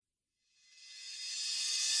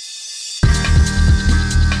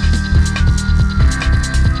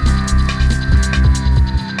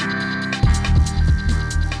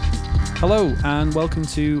Hello and welcome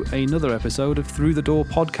to another episode of Through the Door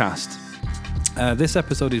podcast. This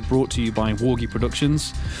episode is brought to you by Wargie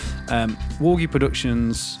Productions. Wargie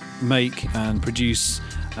Productions make and produce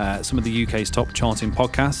some of the UK's top charting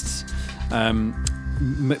podcasts.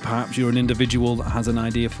 Perhaps you're an individual that has an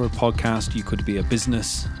idea for a podcast. You could be a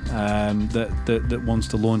business that wants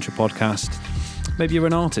to launch a podcast. Maybe you're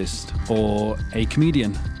an artist or a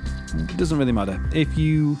comedian. It doesn't really matter. If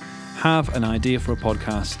you have an idea for a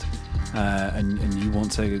podcast and you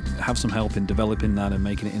want to have some help in developing that and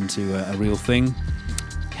making it into a real thing,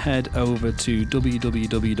 head over to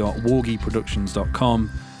www.wargieproductions.com.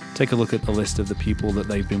 Take a look at the list of the people that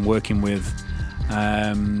they've been working with.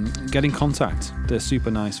 Get in contact. They're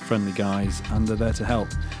super nice, friendly guys, and they're there to help.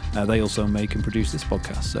 They also make and produce this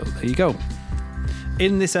podcast, so there you go.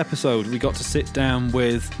 In this episode, we got to sit down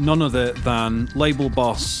with none other than label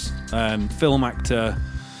boss, film actor,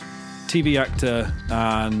 TV actor,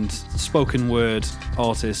 and spoken word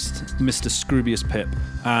artist, Mr. Scroobius Pip.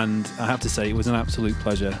 And I have to say, it was an absolute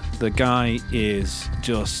pleasure. The guy is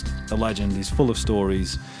just a legend. He's full of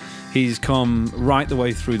stories. He's come right the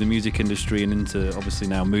way through the music industry and into, obviously,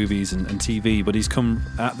 now movies and TV, but he's come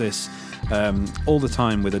at this all the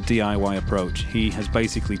time with a DIY approach. He has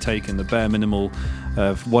basically taken the bare minimal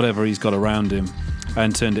of whatever he's got around him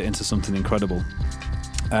and turned it into something incredible.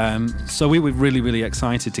 So we were really, really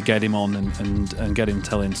excited to get him on and get him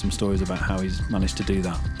telling some stories about how he's managed to do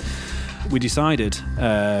that. We decided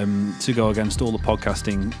to go against all the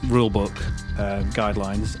podcasting rulebook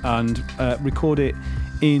guidelines and record it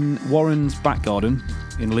in Warren's back garden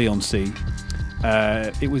in Leigh-on-Sea.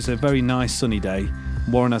 It was a very nice sunny day.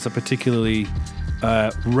 Warren has a particularly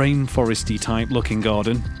rainforesty type looking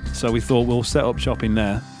garden, so we thought we'll set up shop in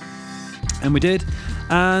there. And we did.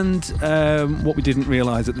 And what we didn't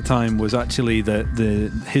realise at the time was actually that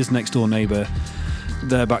his next door neighbour,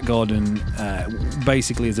 their back garden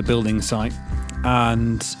basically is a building site,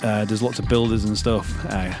 and there's lots of builders and stuff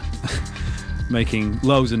making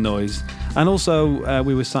loads of noise. And also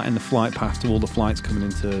we were sat in the flight path to all the flights coming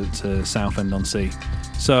into Southend-on-Sea.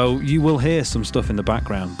 So you will hear some stuff in the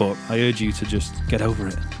background, but I urge you to just get over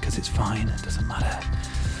it because it's fine, it doesn't matter.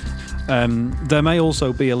 There may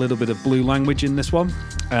also be a little bit of blue language in this one.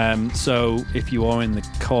 So if you are in the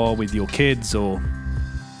car with your kids or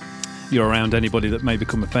you're around anybody that may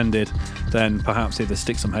become offended, then perhaps either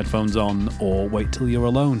stick some headphones on or wait till you're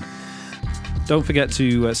alone. Don't forget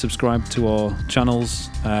to subscribe to our channels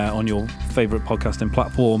on your favourite podcasting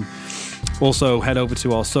platform. Also, head over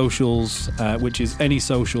to our socials, which is any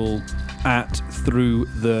social at Through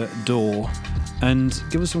the Door, and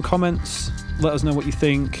give us some comments. Let us know what you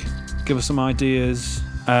think. Give us some ideas.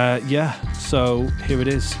 So here it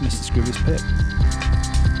is, Mr. Scroobius Pip.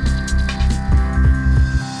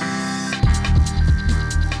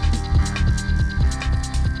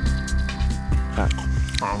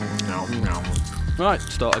 Right,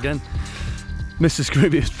 start again. Mr.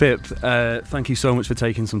 Scroobius Pip, thank you so much for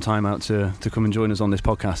taking some time out to come and join us on this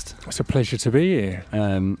podcast. It's a pleasure to be here.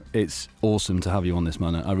 It's awesome to have you on this,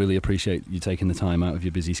 man. I really appreciate you taking the time out of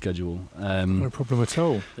your busy schedule. No problem at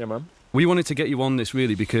all. Yeah, man. We wanted to get you on this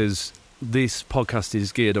really because this podcast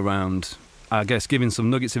is geared around, I guess, giving some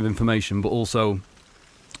nuggets of information, but also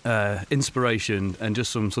inspiration and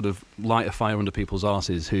just some sort of light a fire under people's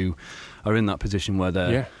arses who are in that position where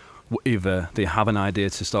they're either they have an idea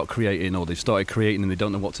to start creating, or they've started creating and they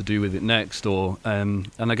don't know what to do with it next, or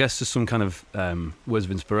and I guess just some kind of words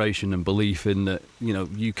of inspiration and belief in that, you know,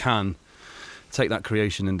 you can take that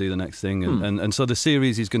creation and do the next thing. And so the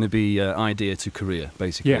series is going to be idea to career,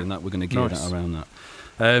 basically, and that we're going to gear that around that.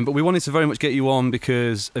 But we wanted to very much get you on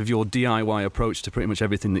because of your DIY approach to pretty much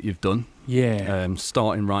everything that you've done. Yeah.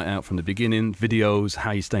 Starting right out from the beginning, videos,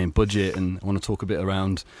 how you stay in budget, and I want to talk a bit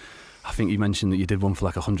around, I think you mentioned that you did one for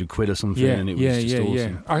like £100 or something, and it was just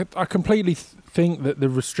awesome. Yeah. I completely think that the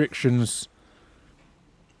restrictions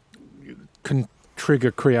can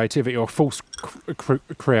trigger creativity or false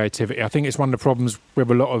creativity. I think it's one of the problems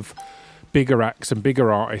with a lot of bigger acts and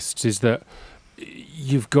bigger artists is that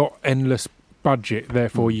you've got endless budget,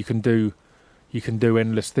 therefore you can do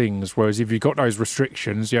endless things. Whereas if you've got those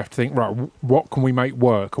restrictions, you have to think, right, what can we make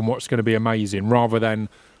work and what's going to be amazing, rather than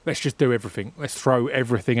let's just do everything. Let's throw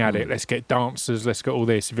everything at it. Let's get dancers. Let's get all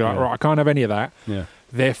this. If you're like, right, I can't have any of that. Yeah.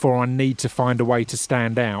 Therefore, I need to find a way to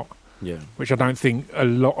stand out. Yeah. Which I don't think a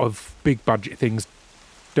lot of big budget things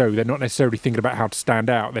do. They're not necessarily thinking about how to stand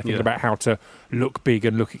out. They're thinking about how to look big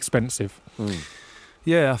and look expensive.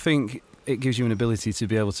 Yeah, I think it gives you an ability to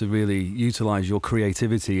be able to really utilise your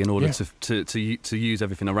creativity in order to use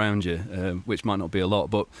everything around you, which might not be a lot.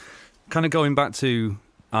 But kind of going back to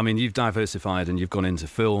I mean, you've diversified and you've gone into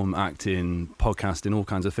film, acting, podcasting, all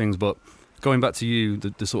kinds of things. But going back to you,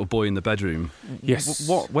 the sort of boy in the bedroom. Yes.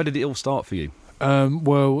 Where did it all start for you?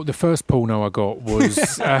 Well, the first porno I got was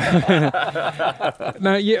again,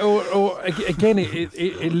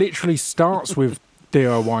 it literally starts with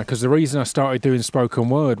DIY, because the reason I started doing spoken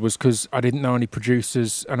word was because I didn't know any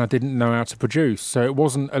producers and I didn't know how to produce. So it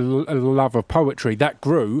wasn't a love of poetry that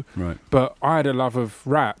grew, Right. but I had a love of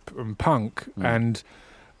rap and punk, and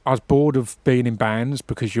I was bored of being in bands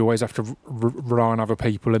because you always have to rely on other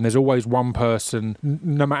people, and there's always one person,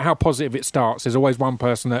 no matter how positive it starts, there's always one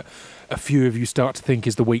person that a few of you start to think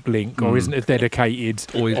is the weak link or isn't as dedicated.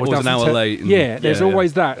 Always or an hour late. There's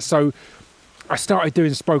always that. So I started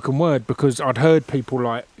doing spoken word because I'd heard people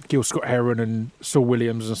like Gil Scott-Heron and Saul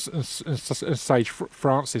Williams and Sage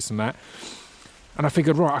Francis and that, and I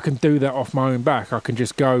figured, right, I can do that off my own back. I can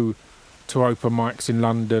just go to open mics in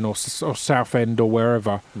London or Southend or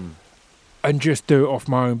wherever and just do it off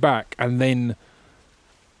my own back. And then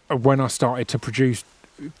when I started to produce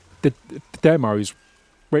the demos,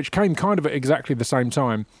 which came kind of at exactly the same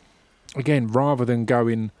time, again, rather than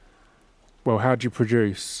going, well, how do you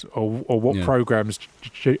produce, or what programs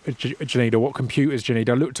do you need, or what computers do you need,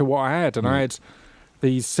 I looked at what I had, and I had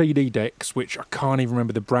these CD decks, which I can't even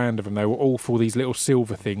remember the brand of them. They were all for these little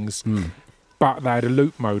silver things, but they had a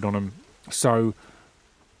loop mode on them. So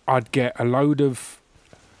I'd get a load of,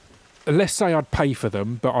 let's say I'd pay for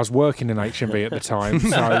them, but I was working in HMV at the time,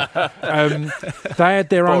 so they had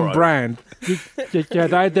their own brand. Yeah,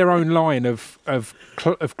 they had their own line of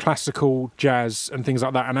classical jazz and things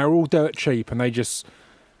like that, and they were all dirt cheap, and they just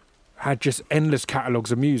had endless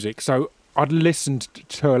catalogues of music. So I'd listened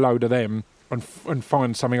to a load of them and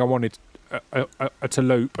find something I wanted to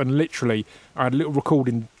loop, and literally I had a little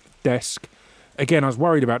recording desk. Again, I was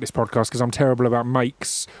worried about this podcast because I'm terrible about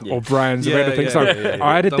makes or brands of anything.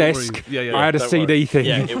 I had a desk, I had a CD thing.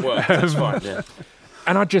 Yeah, it worked. That's fine. Yeah.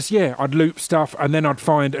 And I'd loop stuff, and then I'd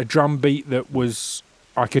find a drum beat that was,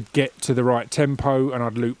 I could get to the right tempo, and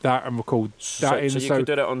I'd loop that and record that in. So you could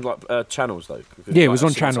do that on like channels though? Yeah, it was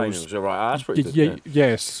on channels. Right, that's pretty good.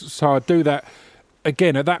 Yes, so I'd do that.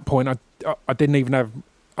 Again, at that point, I didn't even have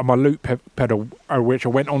my loop pedal, which I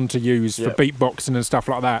went on to use for beatboxing and stuff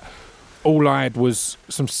like that. All I had was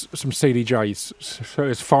some CDJs, so it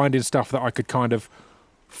was finding stuff that I could kind of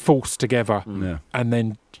force together and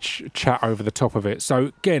then chat over the top of it.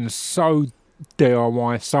 So again, so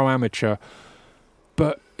DIY, so amateur,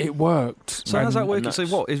 but it worked. So how's that working? So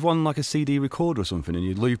what, is one like a CD recorder or something, and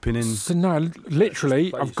you're looping in? So no,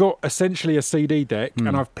 literally, I've got essentially a CD deck,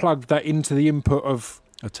 and I've plugged that into the input of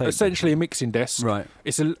essentially a mixing desk. Right.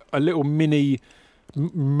 It's a little mini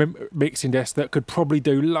mixing desk that could probably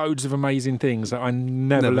do loads of amazing things that I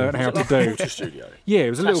never learned how to do. Porter Studio? Yeah,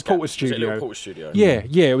 it was a little Porter Studio. Was it a little Porter Studio?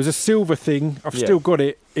 Yeah, it was a silver thing. I've still got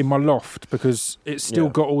it in my loft because it's still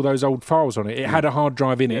got all those old files on it. It had a hard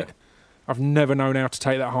drive in it. I've never known how to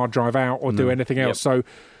take that hard drive out or do anything else. So,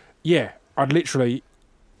 yeah, I'd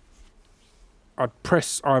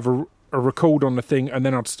press either a record on the thing, and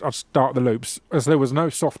then I'd start the loops. As there was no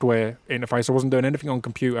software interface, I wasn't doing anything on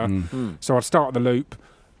computer, so I'd start the loop,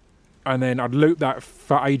 and then I'd loop that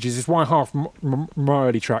for ages. It's why half my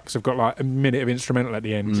early tracks have got like a minute of instrumental at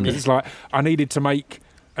the end. It's like I needed to make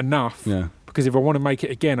enough, because if I want to make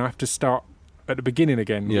it again, I have to start at the beginning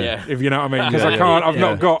again. If you know what I mean, because I can't. I've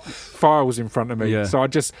not got files in front of me, so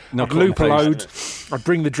I'd loop a load. I'd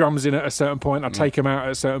bring the drums in at a certain point. I'd take them out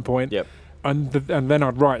at a certain point, and then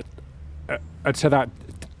I'd write. To that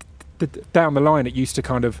down the line, it used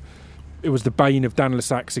to it was the bane of Dan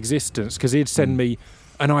Lesac's existence, because he'd send me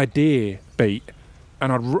an idea beat,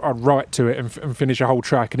 and I'd write to it and finish a whole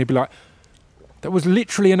track, and he'd be like, that was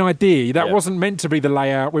literally an idea, that wasn't meant to be the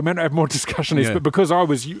layout, we meant to have more discussion on this, but because I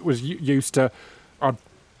was used to, I'd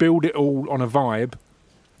build it all on a vibe,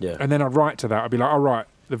 and then I'd write to that. I'd be like, all right,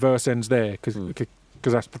 the verse ends there, because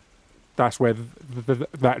that's where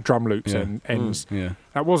that drum loop ends.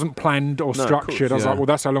 That wasn't planned or structured. I was like, well,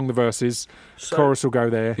 that's how long the verse is. So, chorus will go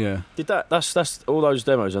there. Did that's all those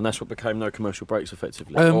demos, and that's what became No Commercial Breaks,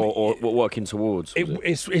 effectively, or what working towards?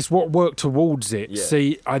 It's what worked towards it.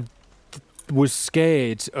 See, I was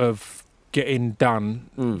scared of getting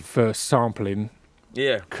done for sampling.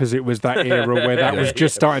 Because it was that era where that was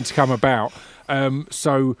just starting to come about.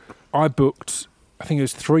 So I booked, I think it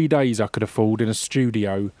was 3 days I could afford in a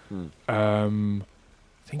studio. I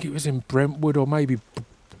think it was in Brentwood or maybe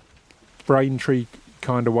Braintree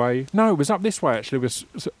kind of way. No, it was up this way actually. It was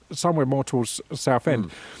somewhere more towards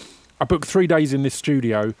Southend. I booked 3 days in this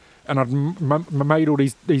studio, and I'd made all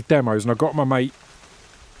these demos, and I got my mate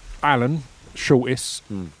Alan, Shortis,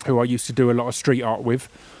 who I used to do a lot of street art with,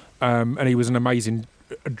 and he was an amazing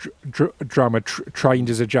drummer, trained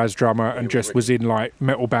as a jazz drummer, and just was in like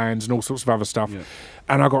metal bands and all sorts of other stuff. Yeah.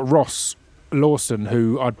 And I got Ross Lawson,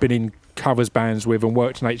 who I'd been in covers bands with and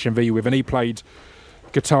worked in HMV with, and he played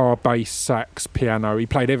guitar, bass, sax, piano. He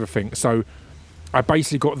played everything. So I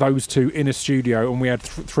basically got those two in a studio, and we had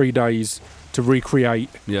 3 days to recreate.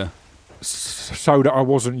 Yeah. So that I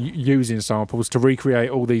wasn't using samples, to recreate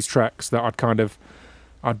all these tracks that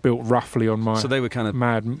I'd built roughly on my So they were kind of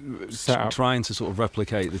mad setup, trying to sort of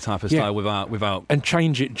replicate the type of style without and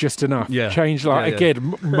change it just enough. Yeah. Change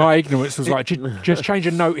again. My ignorance was like just change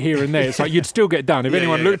a note here and there. It's like you'd still get done if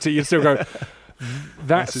anyone looked at it. You'd still go,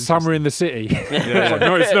 "That's Summer in the City." It's like,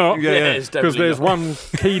 no, it's not. Because there's one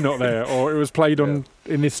key not there, or it was played on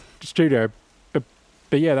in this studio.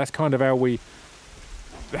 But yeah, that's kind of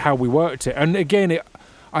how we worked it. And again,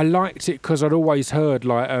 I liked it because I'd always heard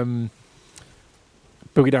like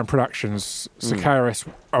Boogie Down Productions, Sakaris,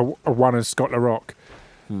 One and Scott La Rock.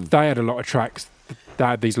 They had a lot of tracks. They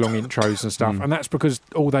had these long intros and stuff, and that's because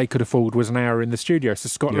all they could afford was an hour in the studio. So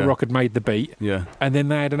Scott La Rock had made the beat, and then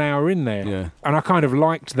they had an hour in there. Yeah. And I kind of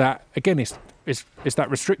liked that. Again, it's that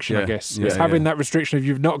restriction, I guess. It's having that restriction if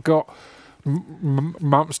you've not got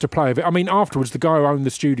months to play with it. I mean, afterwards, the guy who owned the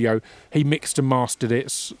studio, he mixed and mastered it,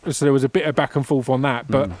 so there was a bit of back and forth on that,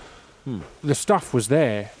 but the stuff was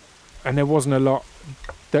there, and there wasn't a lot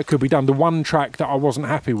that could be done. The one track that I wasn't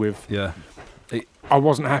happy with, I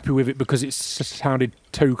wasn't happy with it because it sounded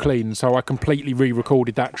too clean, so I completely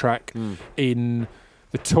re-recorded that track in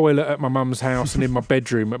the toilet at my mum's house and in my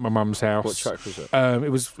bedroom at my mum's house. What track was it? It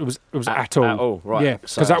was At All. At All, right. Yeah,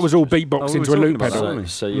 because that was all beatbox into a loop pedal.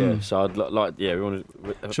 So I'd like we wanted.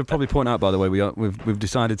 Should probably point out, by the way, we've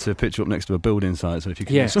decided to pitch up next to a building site. So if you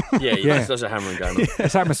can, there's a hammering going on.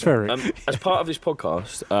 It's atmospheric. As part of this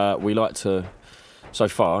podcast, we like to. So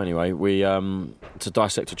far, anyway, we to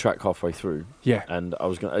dissect a track halfway through. Yeah, and I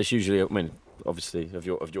was going. It's usually, I mean, obviously of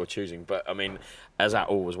your choosing, but I mean, as At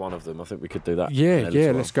All was one of them. I think we could do that. Yeah,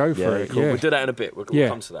 let's go for it. Cool. We'll do that in a bit. We'll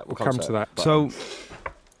come to that. We'll come to that. So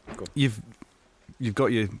you've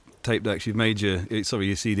got your tape decks. You've made your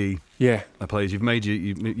CD. Yeah, players. You've made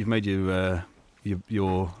your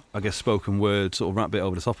I guess spoken word sort of rap bit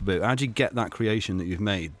over the top a bit. How did you get that creation that you've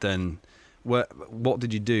made then? What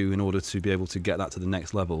did you do in order to be able to get that to the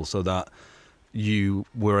next level so that you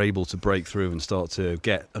were able to break through and start to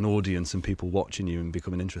get an audience and people watching you and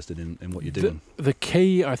becoming interested in what you're doing? The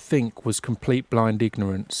key, I think, was complete blind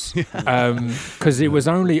ignorance. Because it was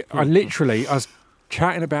only... I was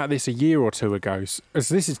chatting about this a year or two ago. As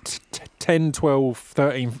this is 10, 12,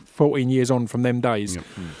 13, 14 years on from them days. Yep.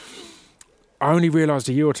 I only realised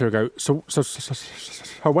a year or two ago. So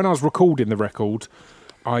when I was recording the record,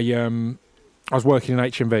 I was working in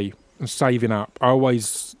HMV and saving up. I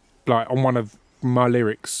always, like, on one of my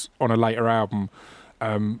lyrics on a later album,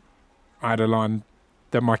 I had a line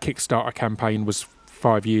that my Kickstarter campaign was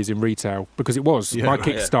 5 years in retail, because it was. My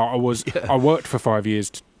Kickstarter was, I worked for 5 years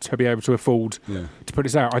to be able to afford to put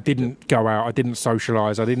this out. I didn't go out, I didn't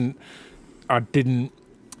socialise, I didn't,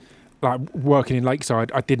 like, working in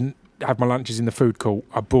Lakeside, I didn't have my lunches in the food court.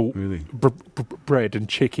 I bought bread and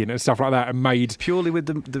chicken and stuff like that, and made purely with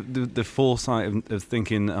the foresight of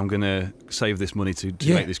thinking, I'm going to save this money to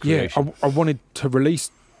make this creation. I wanted to release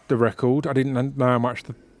the record. I didn't know how much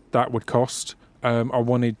that would cost. I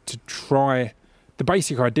wanted to try. The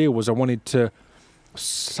basic idea was I wanted to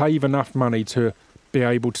save enough money to be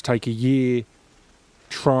able to take a year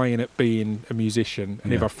trying at being a musician,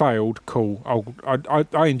 and if I failed, cool.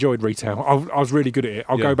 I enjoyed retail. I was really good at it.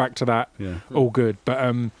 I'll go back to that. All good. But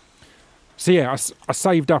I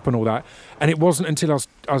saved up and all that, and it wasn't until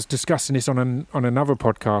I was discussing this on another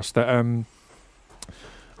podcast that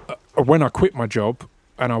when I quit my job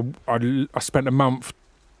and I spent a month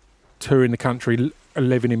touring the country,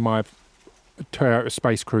 living in my Toyota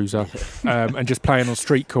Space Cruiser, and just playing on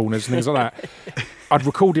street corners and things like that. I'd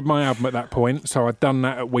recorded my album at that point, so I'd done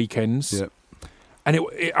that at weekends. Yep. And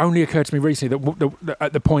it only occurred to me recently that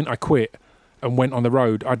at the point I quit and went on the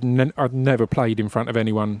road, I'd never played in front of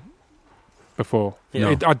anyone before.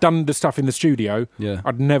 Yeah. I'd done the stuff in the studio. Yeah.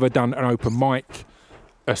 I'd never done an open mic,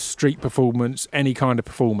 a street performance, any kind of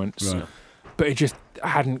performance. Right. But it just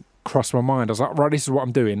hadn't crossed my mind. I was like, right, this is what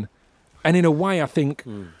I'm doing. And in a way, I think...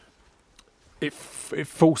 It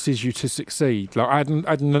forces you to succeed. Like I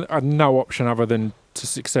had no option other than to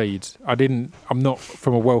succeed. I'm not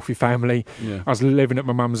from a wealthy family. I was living at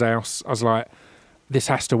my mum's house. I was like, this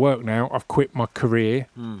has to work now. I've quit my career.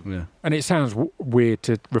 And it sounds weird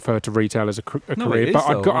to refer to retail as a career, but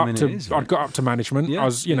I'd got up to management. I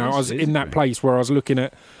was in that place where I was looking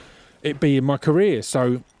at it be in my career.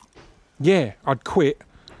 So, yeah, I'd quit,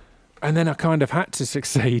 and then I kind of had to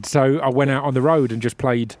succeed. So I went out on the road and just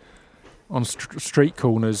played on street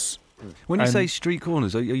corners. When you say street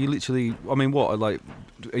corners, are you literally? I mean, what? Like,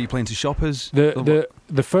 are you playing to shoppers? The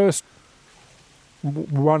first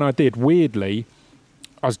one I did, weirdly,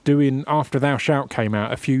 I was doing, after Thou Shalt came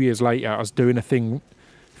out a few years later, I was doing a thing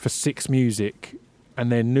for Six Music,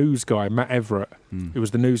 and their news guy, Matt Everett, who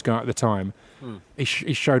was the news guy at the time, he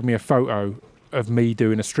showed me a photo of me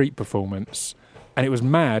doing a street performance, and it was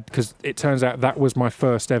mad because it turns out that was my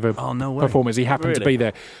first ever performance. He happened to be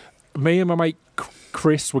there. Me and my mate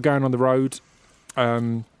Chris were going on the road,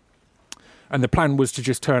 and the plan was to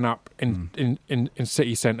just turn up in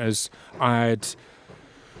city centres. I had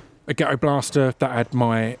a ghetto blaster that had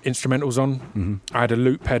my instrumentals on. I had a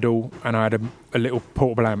loop pedal, and I had a little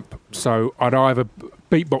portable amp. So I'd either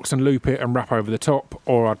beatbox and loop it and rap over the top,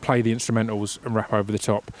 or I'd play the instrumentals and rap over the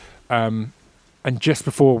top. And just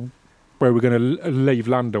before we were going to leave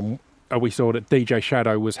London, we saw that DJ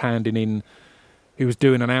Shadow was handing in. He was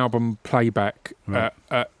doing an album playback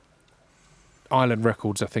at Island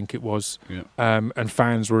Records, I think it was, and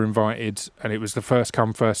fans were invited, and it was the first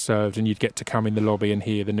come, first served, and you'd get to come in the lobby and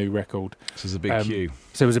hear the new record. So there's a big queue.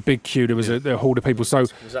 So it was a big queue. There was a horde of people. So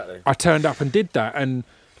I turned up and did that, and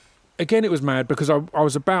again, it was mad because I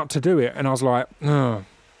was about to do it, and I was like, I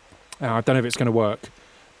don't know if it's going to work.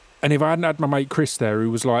 And if I hadn't had my mate Chris there,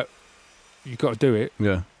 who was like, "You've got to do it."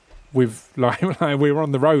 Yeah. With like we were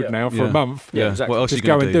on the road now for a month. Yeah, exactly. What else just are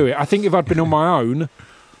you go and do it. I think if I'd been on my own,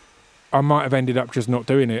 I might have ended up just not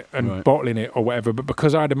doing it and bottling it or whatever. But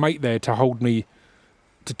because I had a mate there to hold me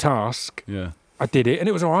to task, I did it, and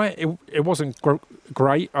it was all right. It wasn't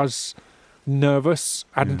great. I was nervous.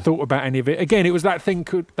 I hadn't thought about any of it. Again, it was that thing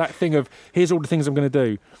of here's all the things I'm going to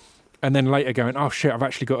do, and then later going, oh shit, I've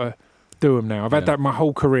actually got to do them now. I've had that my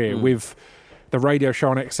whole career with the radio show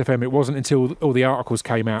on XFM. It wasn't until all the articles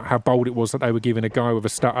came out how bold it was that they were giving a guy with a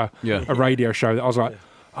stutter a radio show that I was like,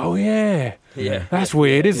 oh yeah, that's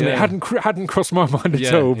weird, isn't it? Hadn't crossed my mind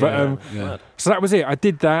at all. But so that was it. I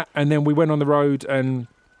did that, and then we went on the road and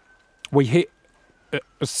we hit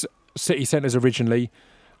city centres originally,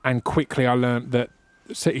 and quickly I learnt that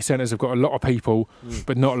city centres have got a lot of people,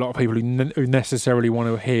 but not a lot of people who necessarily want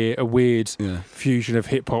to hear a weird fusion of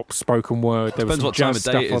hip hop, spoken word. There depends was some what time of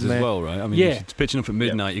day it is as well, right? I mean, if it's pitching up at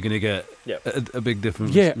midnight, you're going to get a big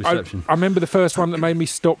different reception. I remember the first one that made me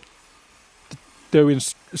stop doing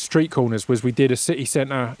street corners was we did a city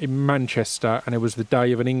centre in Manchester, and it was the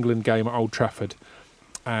day of an England game at Old Trafford,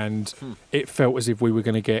 and it felt as if we were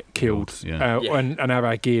going to get killed and have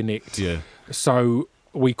our gear nicked. So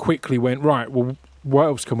we quickly went, right, well, what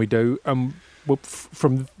else can we do?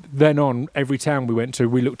 From then on, every town we went to,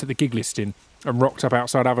 we looked at the gig listing and rocked up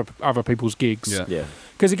outside other people's gigs.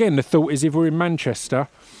 Because again, the thought is if we're in Manchester,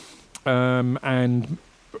 and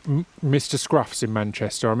Mr. Scruff's in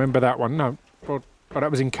Manchester, I remember that one. No, well,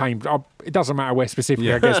 that was in Cambridge. It doesn't matter where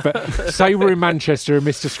specifically, I guess. But say we're in Manchester and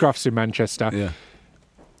Mr. Scruff's in Manchester.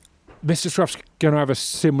 Mr. Scruff's going to have a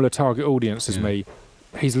similar target audience as me.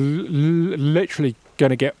 He's literally going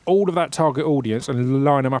to get all of that target audience and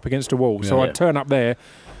line them up against a wall. So I'd turn up there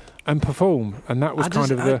and perform, and that was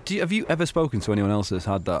have you ever spoken to anyone else that's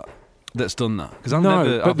done that? Because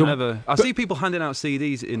I've never. I see people handing out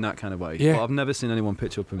CDs in that kind of way, but I've never seen anyone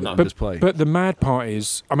pitch up and just play. But the mad part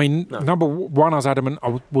is, I mean, number one, I was adamant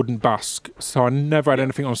I wouldn't busk, so I never had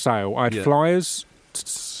anything on sale. I had flyers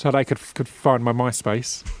so they could find my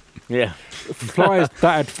MySpace. Flyers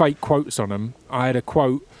that had fake quotes on them. I had a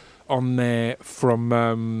quote on there from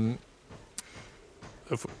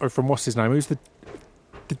what's his name? Who's the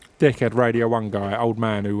dickhead Radio 1 guy, old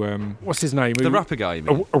man who what's his name? The rapper guy, you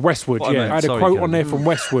mean? Westwood. I had a quote on there from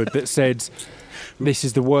Westwood that said, "This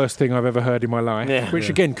is the worst thing I've ever heard in my life," which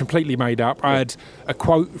again completely made up. I had a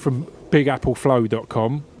quote from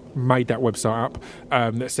BigAppleFlow.com, made that website up,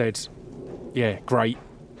 that said, "Yeah, great.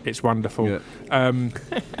 It's wonderful."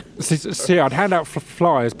 See, I'd hand out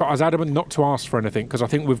flyers, but I was adamant not to ask for anything because I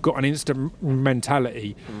think we've got an instant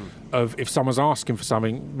mentality of if someone's asking for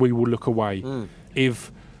something, we will look away.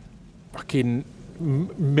 If fucking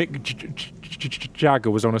Mick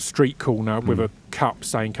Jagger was on a street corner with a cup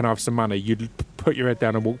saying, "Can I have some money?" you'd put your head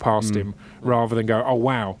down and walk past him rather than go, "Oh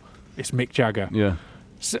wow, it's Mick Jagger."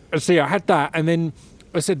 So, see, I had that, and then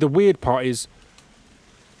I said the weird part is,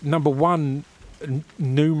 number one,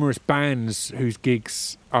 numerous bands whose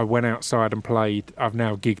gigs I went outside and played I've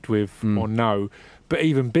now gigged with or no, but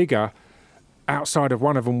even bigger, outside of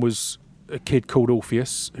one of them was a kid called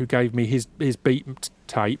Orpheus who gave me his beat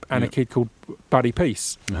tape, and a kid called Buddy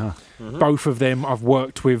Peace. Both of them I've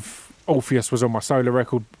worked with. Orpheus was on my solo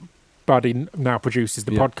record, Buddy now produces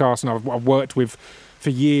the podcast, and I've worked with for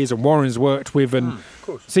years, and Warren's worked with, and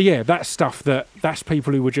so yeah, that's stuff that's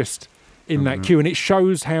people who were just in that queue, and it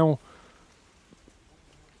shows how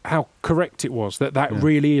correct it was that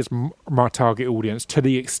really is my target audience, to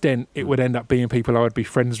the extent it would end up being people I would be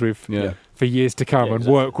friends with for years to come and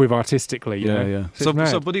work with artistically. You know?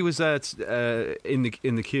 So Buddy was there in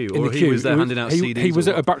the queue, or he was there handing out CDs? He was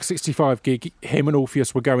at a $1.65 gig. Him and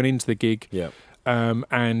Orpheus were going into the gig. Yeah.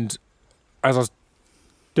 And as I was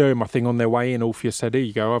doing my thing on their way in, Orpheus said, "Here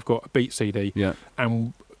you go, I've got a Beat CD." Yeah.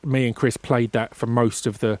 And me and Chris played that for most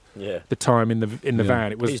of the time in the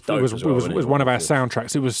van. It was one of our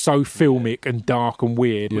soundtracks. It was so filmic and dark and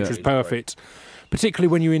weird, which was perfect, particularly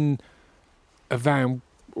when you're in a van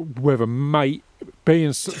with a mate.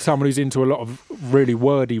 Being someone who's into a lot of really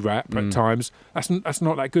wordy rap at times, that's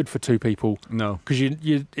not that good for two people. No, because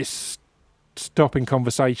it's stopping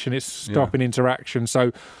conversation, it's stopping interaction.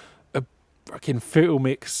 So a fucking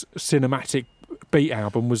filmic, cinematic beat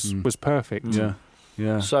album was perfect. Yeah.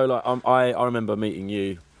 Yeah. So like I remember meeting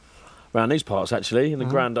you around these parts actually in the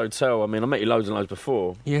Grand Hotel. I mean, I met you loads and loads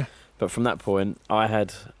before. Yeah. But from that point, I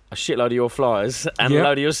had a shitload of your flyers and a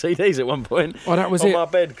load of your CDs at one point. Oh, that was on my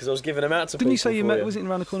bed because I was giving them out to people. Didn't you say you met? Was it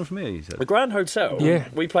around the corner from here? You said? The Grand Hotel. Yeah.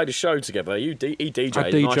 We played a show together. He DJ'd.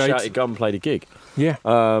 And I shouted gun, played a gig. Yeah.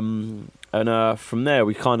 And from there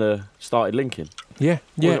we kind of started linking. Yeah.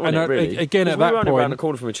 Yeah. And really? Again at we that were only point, around the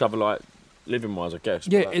corner from each other, like living wise, I guess.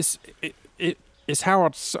 Yeah. It's how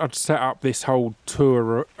I'd set up this whole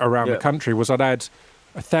tour around the country. Was I'd had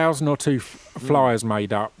 1,000 or two flyers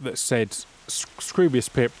made up that said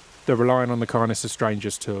Scroobius Pip, the Relying on the Kindness of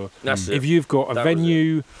Strangers tour. That's it. If you've got a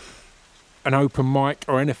venue, an open mic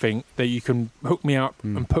or anything that you can hook me up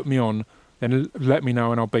and put me on, then let me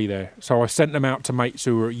know and I'll be there. So I sent them out to mates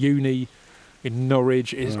who were at uni in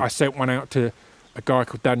Norwich. I sent one out to a guy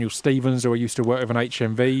called Daniel Stevens, who I used to work with on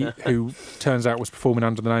HMV, who turns out was performing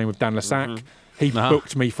under the name of Dan Lassac. He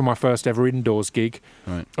booked me for my first ever indoors gig.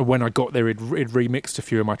 Right. And when I got there, he'd remixed a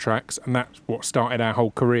few of my tracks, and that's what started our whole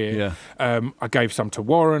career. Yeah. I gave some to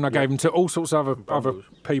Warren. I gave them to all sorts of other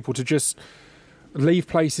people to just leave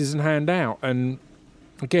places and hand out. And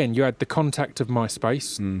again, you had the contact of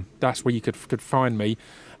MySpace. That's where you could find me.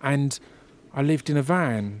 And I lived in a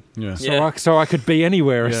van. Yeah. So I could be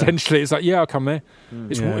anywhere, essentially. It's like, I'll come there.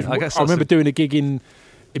 I remember doing a gig in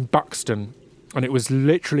Buxton, and it was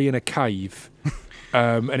literally in a cave.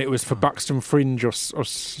 And it was for Buxton Fringe or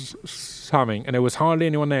something, and there was hardly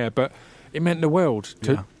anyone there, but it meant the world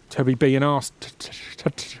to be being asked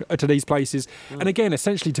to these places. And again,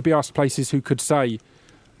 essentially to be asked places who could say,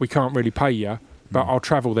 we can't really pay you, but I'll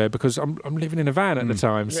travel there because I'm living in a van at the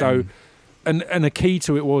time. Yeah. So, and the key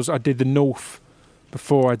to it was I did the North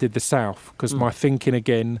before I did the South, because my thinking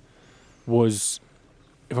again was,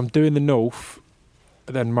 if I'm doing the North,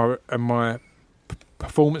 then my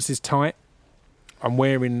performance is tight. I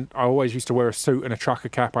always used to wear a suit and a trucker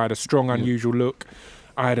cap. I had a strong, unusual look.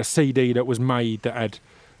 I had a CD that was made that had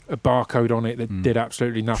a barcode on it that did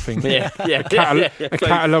absolutely nothing. A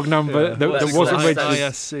catalogue number that wasn't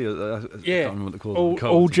registered. I can't remember what they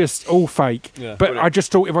call it. All fake. Yeah, but brilliant. I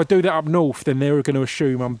just thought if I do that up north, then they're going to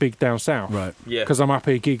assume I'm big down south. Right. Yeah. Because I'm up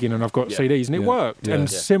here gigging and I've got CDs, and it worked. Yeah. And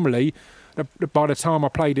similarly, by the time I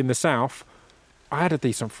played in the south, I had a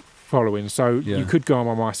decent following, so you could go on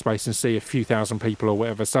my MySpace and see a few thousand people or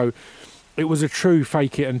whatever. So it was a true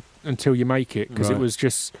fake it until you make it, because it was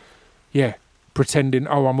just pretending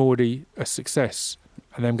I'm already a success,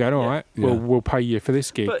 and then going, all right, we'll pay you for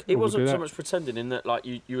this gig. But it wasn't so much pretending in that, like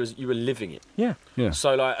you were living it. Yeah.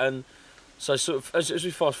 So like, and so sort of as we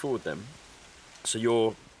fast forward then, so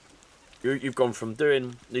you've gone from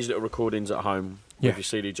doing these little recordings at home with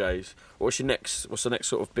your CDJs. What's the next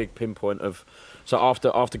sort of big pinpoint of? So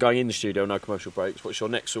after going in the studio, no commercial breaks, what's your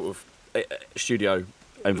next sort of studio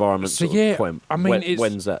environment? So point? I mean,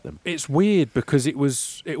 when's that then? It's weird because it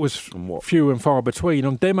was few and far between.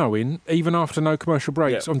 On demoing, even after no commercial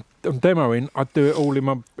breaks, on demoing, I'd do it all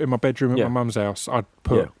in my bedroom at my mum's house. I'd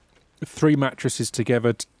put 3 mattresses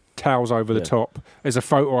together, towels over the top. There's a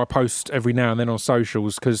photo I post every now and then on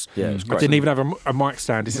socials, because I didn't even have a mic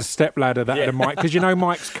stand. It's a step ladder that had a mic, because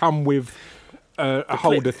mics come with a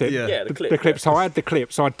holder thing. The clip. So I had the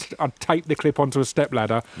clip, so I'd tape the clip onto a step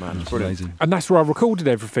ladder. Man, that's amazing. And that's where I recorded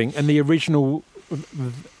everything. And the original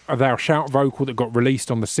Thou Shout vocal that got released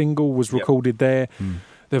on the single was recorded there.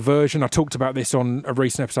 The version, I talked about this on a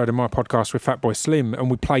recent episode of my podcast with Fatboy Slim, and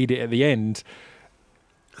we played it at the end.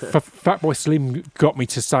 Fatboy Slim got me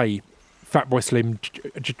to say Fatboy Slim,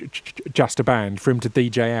 Just a Band, for him to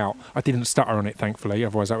DJ out. I didn't stutter on it, thankfully,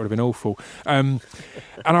 otherwise that would have been awful. And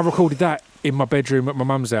I recorded that in my bedroom at my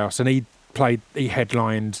mum's house, and he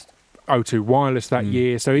headlined O2 Wireless that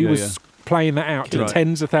year, so he was playing that out to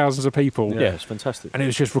tens of thousands of people. Yeah, it's fantastic. And it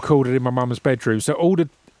was just recorded in my mum's bedroom. So all the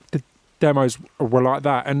demos were like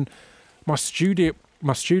that, and my studio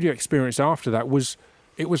experience after that was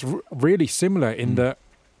really similar in that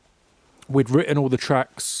we'd written all the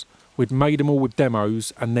tracks, we'd made them all with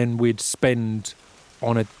demos, and then we'd spend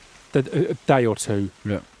on a day or two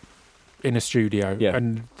in a studio. Yeah.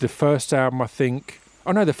 And the first album,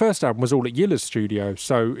 the first album was all at Yilla's studio.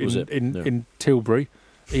 So in Tilbury,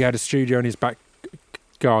 he had a studio in his back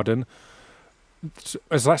garden.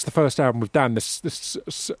 As that's the first album with Dan. The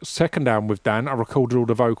second album with Dan, I recorded all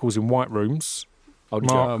the vocals in White Rooms.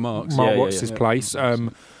 Mark Watts' place.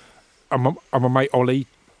 And my mate Ollie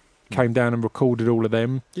came down and recorded all of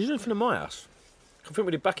them. Did you do anything at my house? I think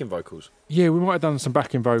we did backing vocals. Yeah, we might have done some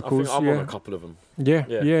backing vocals. I think I'm on a couple of them. Yeah,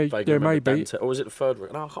 maybe. Or was it the third?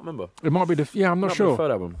 No, I can't remember. It might be I'm not sure. The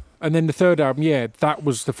third album. And then the third album, that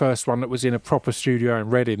was the first one that was in a proper studio in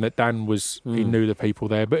Reading that Dan was, he knew the people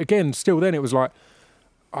there. But again, still then it was like,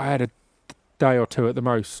 I had a day or two at the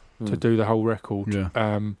most to do the whole record. Yeah.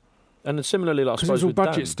 And then similarly, like, I suppose it was all with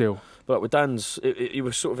budget Dan, still. But with Dan's, he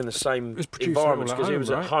was sort of in the same environment because he was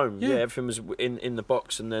at home. Yeah, everything was in the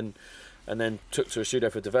box, and then took to a studio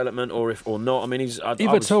for development, or not. I mean, If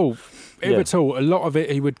at all. A lot of it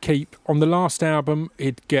he would keep. On the last album,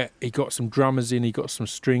 he got some drummers in, he got some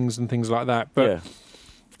strings and things like that. But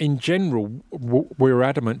in general, we were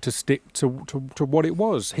adamant to stick to what it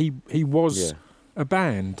was. He was a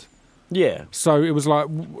band. Yeah. So it was like,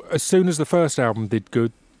 as soon as the first album did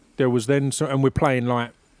good, there was then, and we're playing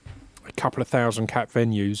like a couple of thousand cap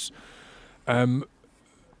venues.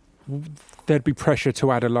 There'd be pressure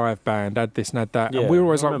to add a live band, add this and add that. And we were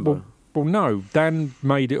always like, well, no, Dan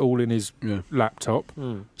made it all in his laptop.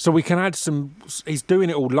 So we can add some, he's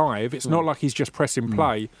doing it all live. It's not like he's just pressing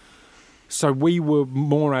play. So we were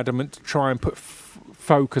more adamant to try and put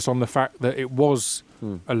focus on the fact that it was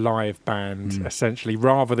a live band, essentially,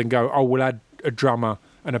 rather than go, we'll add a drummer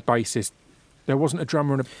and a bassist. There wasn't a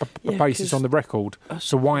drummer and a bassist on the record,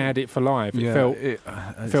 so why add it for live? It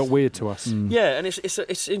felt weird to us. Yeah, and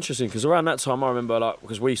it's interesting because around that time I remember, like,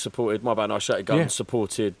 because we supported my band, I Shouted Guns,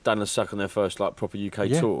 supported Dan and Sack on their first like proper UK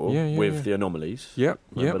tour with the Anomalies. That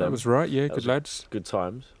was right. Yeah, good lads, good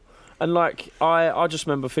times. And like I just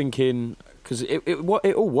remember thinking, because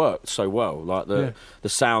it all worked so well. Like the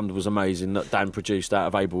sound was amazing that Dan produced out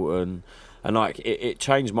of Ableton. And like it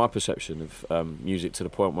changed my perception of music to the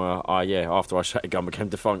point where after I Shouted Gun became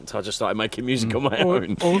defunct, I just started making music on my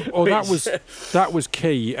own. That was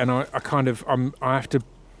key, and I have to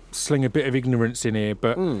sling a bit of ignorance in here,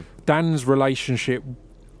 but Dan's relationship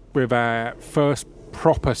with our first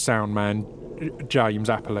proper sound man, James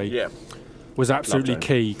Appley, was absolutely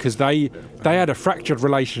key, because they had a fractured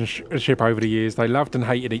relationship over the years. They loved and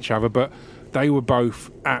hated each other, but they were both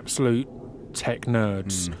absolute tech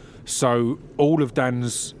nerds. So all of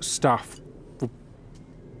Dan's stuff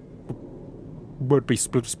would be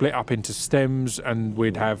split up into stems, and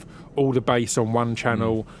we'd have all the bass on one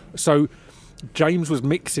channel. So James was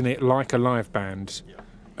mixing it like a live band.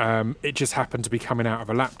 It just happened to be coming out of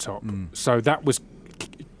a laptop. So that was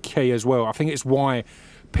key as well. I think it's why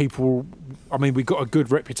people... I mean, we got a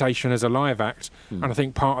good reputation as a live act, and I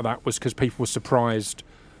think part of that was because people were surprised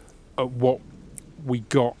at what we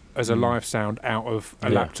got as a live sound out of a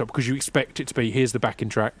laptop, because you expect it to be, here's the backing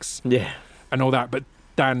tracks and all that, but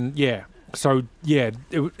Dan it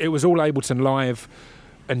was all Ableton Live,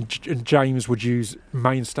 and James would use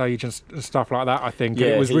Mainstage and stuff like that, I think. And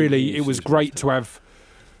it was it was great to have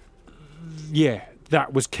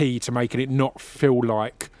that was key to making it not feel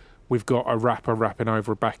like we've got a rapper rapping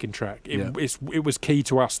over a backing track. It was key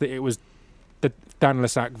to us that it was the Dan le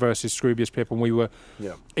Sac versus Scroobius Pip, and we were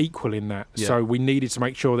equal in that. So we needed to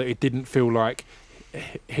make sure that it didn't feel like,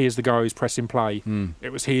 here's the guy who's pressing play.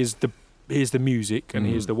 It was, here's the music and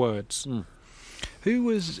here's the words. Who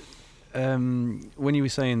was when you were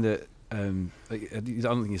saying that? I don't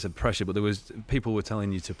think you said pressure, but there was people were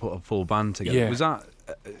telling you to put a full band together. Was that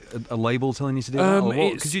a label telling you to do that? Or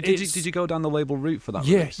what? Did you go down the label route for that?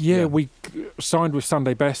 Yeah. We signed with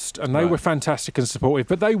Sunday Best, and they were fantastic and supportive.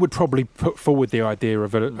 But they would probably put forward the idea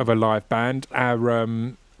of a live band. Our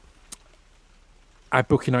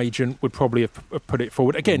booking agent would probably have put it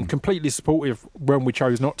forward. Again, completely supportive when we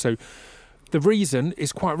chose not to. The reason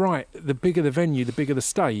is quite right. The bigger the venue, the bigger the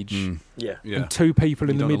stage. And two people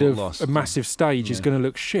in the middle of a massive stage is going to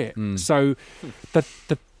look shit. So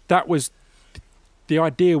that was the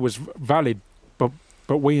idea was valid, but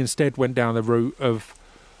we instead went down the route of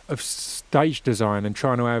stage design and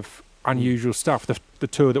trying to have unusual stuff. The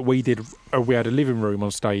tour that we did, we had a living room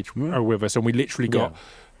on stage with us, and we literally got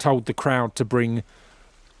told the crowd to bring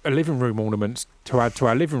a living room ornament to add to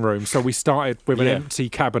our living room. So we started with an empty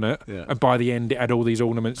cabinet, and by the end it had all these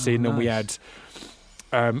ornaments in, and we had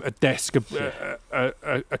a desk,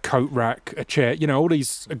 a coat rack, a chair, all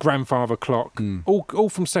these, a grandfather clock, all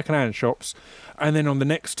from second-hand shops. And then on the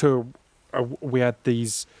next tour, we had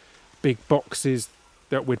these big boxes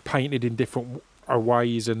that we'd painted in different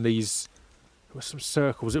ways, and these were some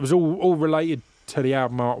circles. It was all related to the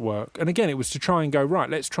album artwork. And again, it was to try and go, right,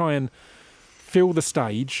 let's try and fill the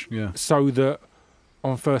stage so that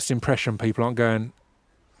on first impression people aren't going,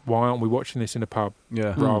 why aren't we watching this in a pub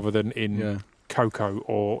rather than in Coco,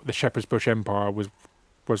 or the Shepherd's Bush Empire was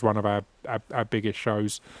one of our biggest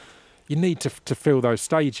shows. You need to fill those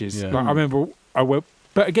stages. Like, I remember,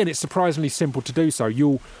 but again, it's surprisingly simple to do so.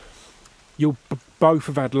 You'll both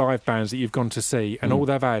have had live bands that you've gone to see, and all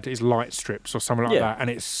they've had is light strips or something like that, and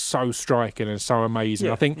it's so striking and so amazing.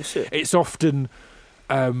 I think it's often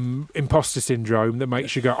imposter syndrome that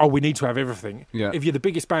makes you go, oh, we need to have everything. If you're the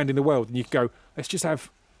biggest band in the world, then you can go, let's just have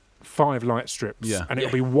 5 light strips, and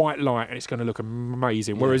it'll be white light, and it's going to look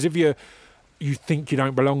amazing. Whereas if you think you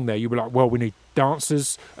don't belong there, you'll be like, well, we need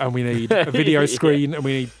dancers, and we need a video screen, and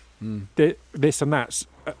we need this and that.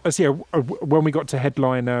 When we got to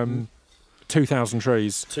headline 2,000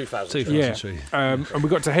 Trees. 2,000 Trees. And we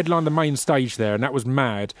got to headline the main stage there, and that was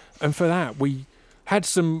mad. And for that, we had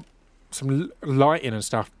some lighting and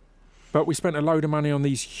stuff, but we spent a load of money on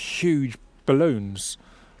these huge balloons,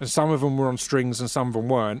 and some of them were on strings and some of them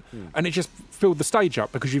weren't, and it just filled the stage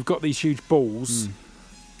up because you've got these huge balls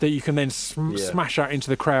that you can then smash out into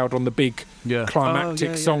the crowd on the big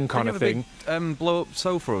climactic song kind of thing. Blow Up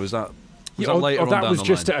Sofa, was that? That was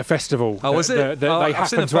just at a festival. Oh, was it? They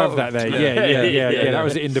happened to have that there. Yeah. That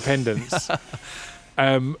was at Independence.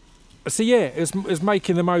 It was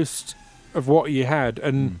making the most of what you had,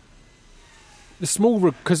 and the small,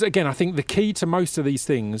 because again, I think the key to most of these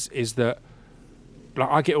things is that, like,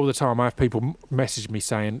 I get all the time, I have people message me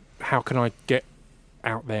saying, how can I get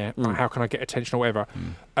out there? Like, how can I get attention or whatever?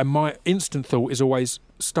 And my instant thought is always,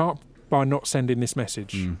 start by not sending this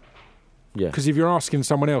message. Because if you're asking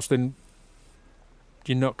someone else, then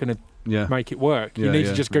you're not going to make it work. You need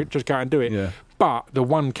to just go out and do it. But the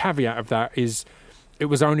one caveat of that is, it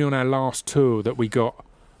was only on our last tour that we got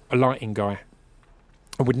a lighting guy.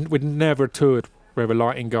 And we'd never toured with a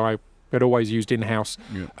lighting guy. We'd always used in-house.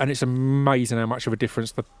 And it's amazing how much of a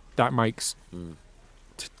difference that makes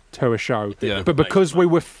to a show. But because we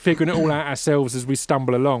were figuring it all out ourselves as we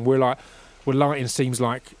stumble along, we're like, well, lighting seems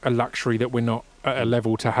like a luxury that we're not at a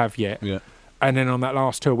level to have yet. And then on that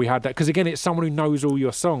last tour, we had that. Because, again, it's someone who knows all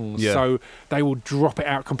your songs. So they will drop it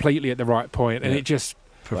out completely at the right point. And it just...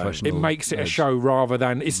 It makes it a show rather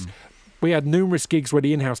than... We had numerous gigs where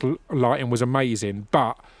the in-house lighting was amazing,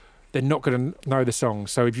 but they're not going to know the song.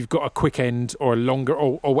 So if you've got a quick end or a longer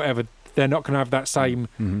or whatever, they're not going to have that same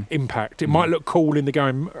impact. It might look cool in the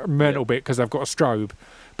going mental bit because they've got a strobe.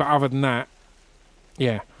 But other than that,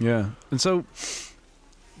 Yeah. And so,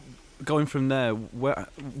 going from there,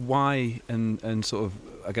 why and sort of,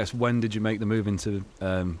 I guess, when did you make the move into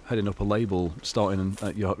heading up a label, starting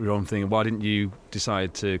your own thing? And why didn't you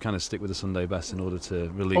decide to kind of stick with the Sunday Best in order to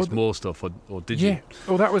release more stuff, or did you? Yeah.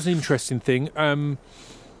 Well, that was an interesting thing.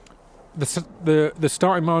 The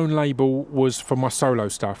starting my own label was for my solo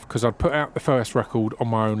stuff, because I'd put out the first record on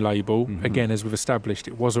my own label. Again, as we've established,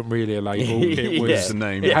 it wasn't really a label. It was a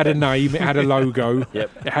name. It had a name, it had a logo, it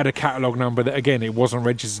had a catalogue number that, again, it wasn't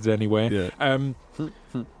registered anywhere.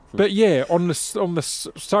 But yeah, on the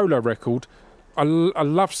solo record, I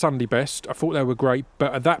loved Sunday Best. I thought they were great,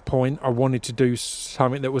 but at that point I wanted to do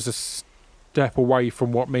something that was a step away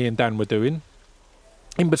from what me and Dan were doing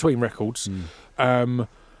in between records.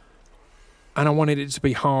 And I wanted it to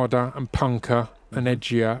be harder and punker and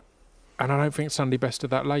edgier. And I don't think Sunday Best are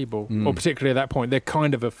that label, or particularly at that point. They're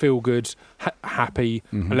kind of a feel-good, happy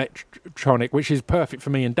electronic, which is perfect for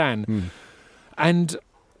me and Dan. And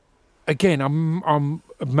again, I'm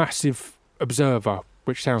a massive observer,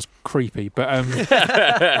 which sounds creepy, but I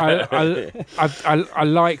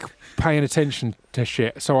like paying attention to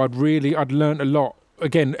shit. So I'd learnt a lot.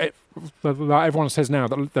 Again, like everyone says now,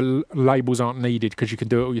 that the labels aren't needed because you can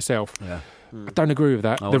do it all yourself. I don't agree with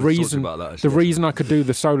that. The reason I could do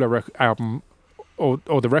the solo album or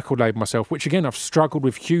the record label myself, which again I've struggled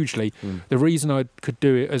with hugely, the reason I could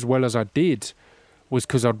do it as well as I did was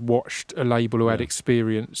because I'd watched a label who had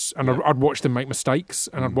experience, and I'd watched them make mistakes,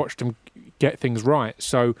 and I'd watched them get things right.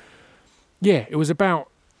 So yeah, it was about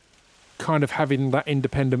kind of having that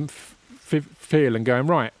independent feel and going,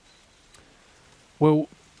 right, well,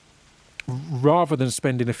 rather than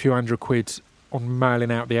spending a few £100 on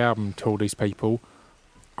mailing out the album to all these people,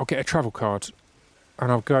 I'll get a travel card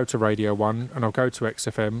and I'll go to Radio 1 and I'll go to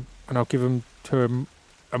XFM and I'll give them to them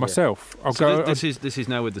myself. I'll go. This is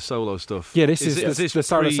now with the solo stuff. Yeah, this is the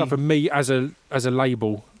solo stuff and me as a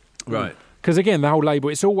label. Right. Because again, the whole label,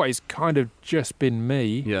 it's always kind of just been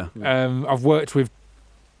me. Yeah. I've worked with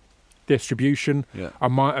distribution. Yeah. I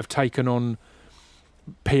might have taken on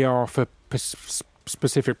PR for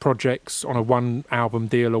specific projects on a one album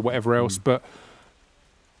deal or whatever else, but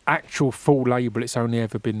actual full label, it's only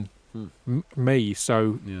ever been me.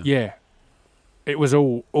 So yeah, it was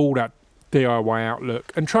all that DIY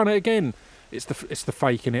outlook and trying to, again, it's the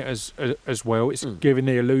faking it as well. It's giving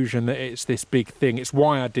the illusion that it's this big thing. It's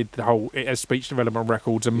why I did the whole it as Speech Development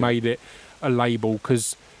Records and made it a label,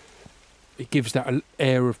 because it gives that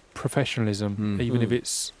air of professionalism, even if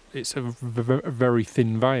it's a very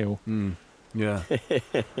thin veil. Yeah.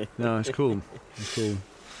 No, it's cool. It's cool.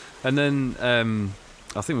 And then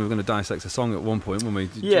I think we were going to dissect a song at one point, weren't we?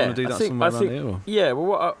 Do you want to do that somewhere around here? Or? Yeah, well,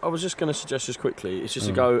 what I was just going to suggest just quickly is just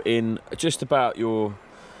to go in just about your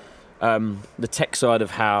the tech side of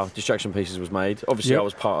how Distraction Pieces was made. Obviously, I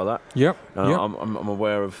was part of that. Yep. I'm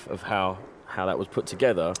aware of how that was put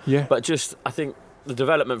together. Yeah. But just, I think the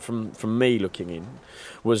development from me looking in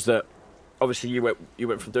was that obviously you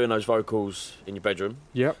went from doing those vocals in your bedroom.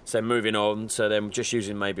 Yep. So then moving on to them just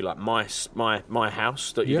using maybe like my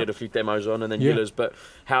house that you did a few demos on, and then Yilla's. But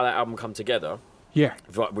how that album come together. Yeah.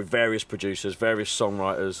 With various producers, various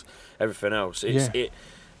songwriters, everything else. It's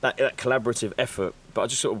that collaborative effort. But I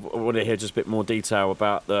just sort of want to hear just a bit more detail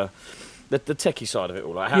about the techie side of it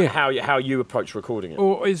all, like how you approach recording it.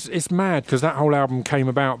 Well, it's mad because that whole album came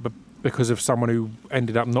about because of someone who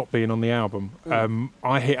ended up not being on the album.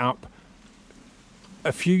 I hit up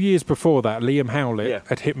a few years before that. Liam Howlett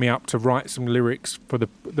had hit me up to write some lyrics for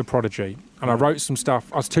the Prodigy, and I wrote some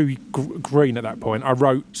stuff. I was too green at that point. I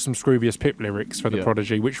wrote some Scroobius Pip lyrics for the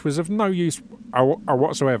Prodigy, which was of no use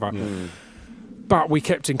whatsoever. But we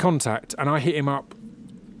kept in contact, and I hit him up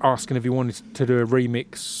asking if he wanted to do a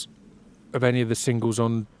remix of any of the singles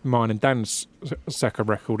on mine and Dan's second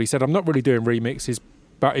record. He said, I'm not really doing remixes,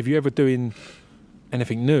 but if you're ever doing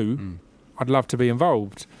anything new, I'd love to be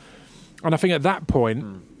involved. And I think at that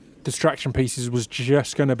point, Distraction Pieces was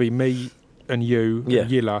just going to be me and you and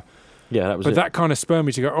Yilla. Yeah, that was But that kind of spurred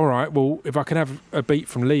me to go, all right, well, if I can have a beat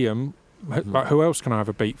from Liam, like, who else can I have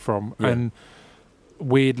a beat from? Yeah. And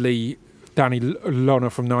weirdly, Danny Lona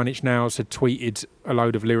from Nine Inch Nails had tweeted a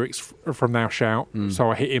load of lyrics from Thou Shalt.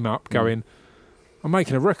 So I hit him up going, I'm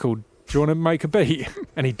making a record. Do you want to make a beat?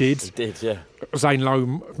 And he did. He did, yeah. Zane Lowe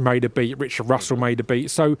made a beat. Richard Russell made a beat.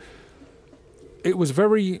 So it was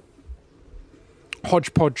very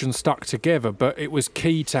hodgepodge and stuck together, but it was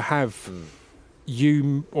key to have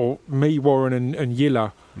you or me, Warren and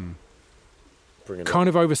Yilla kind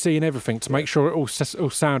of overseeing everything to make sure it all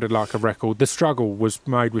sounded like a record. The Struggle was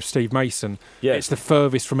made with Steve Mason. Yeah. It's the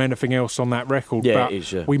furthest from anything else on that record, but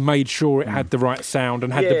it is, we made sure it had the right sound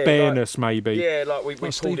and had the bareness, maybe. Yeah, like we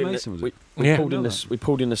pulled Steve in Mason, we pulled in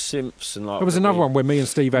the synths and like. There was another one where me and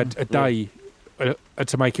Steve had a day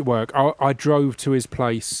to make it work. I drove to his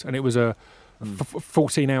place, and it was a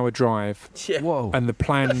 14-hour drive. Yeah. Whoa! And the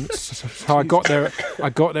plan. So I got there.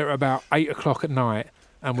 at about 8:00 at night,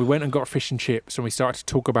 and we went and got fish and chips, and we started to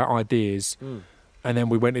talk about ideas. And then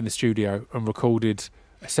we went in the studio and recorded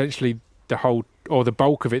essentially the whole or the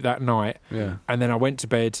bulk of it that night. Yeah. And then I went to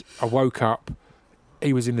bed. I woke up.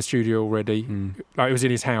 He was in the studio already. Like, it was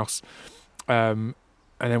in his house. And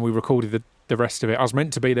then we recorded the rest of it. I was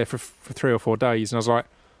meant to be there for 3 or 4 days, and I was like,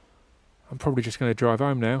 I'm probably just going to drive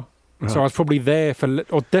home now. Right. So I was probably there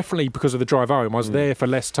or definitely because of the drive home, I was there for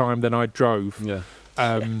less time than I drove. Yeah.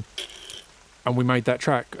 And we made that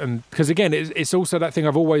track. And because again, it's also that thing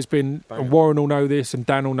I've always been, and Warren will know this, and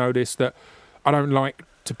Dan will know this, that I don't like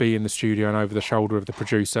to be in the studio and over the shoulder of the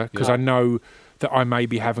producer, because I know that I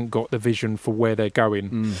maybe haven't got the vision for where they're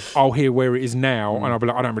going. I'll hear where it is now, and I'll be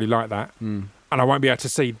like, I don't really like that. And I won't be able to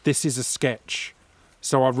see, this is a sketch.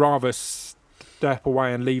 So I'd rather step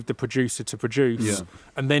away and leave the producer to produce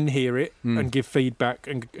and then hear it and give feedback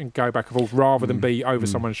and go back and forth, rather than be over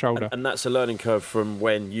someone's shoulder. And that's a learning curve from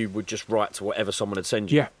when you would just write to whatever someone had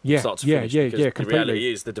sent you. Start to finish, completely. The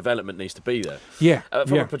reality is the development needs to be there.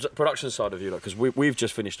 From a production side of you, because we've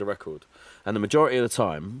just finished a record, and the majority of the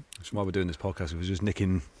time... That's why we're doing this podcast. It was just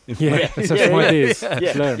nicking... That's ideas.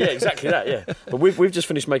 Exactly that, But we've just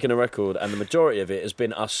finished making a record, and the majority of it has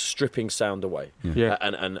been us stripping sound away.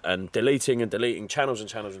 And deleting deleting channels and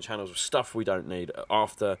channels and channels of stuff we don't need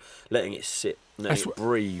after letting it sit and letting it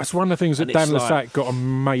breathe. That's one of the things that Dan Lasac got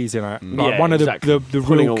amazing at. Like one exactly. of the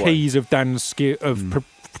real keys of Dan's skill of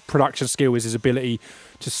production skill is his ability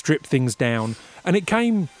to strip things down, and it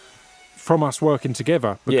came from us working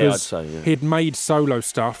together because he'd made solo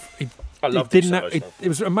stuff. I loved it. It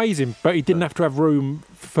was amazing, but he didn't have to have room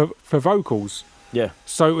for vocals. Yeah.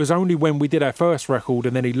 So it was only when we did our first record,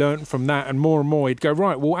 and then he learnt from that, and more he'd go,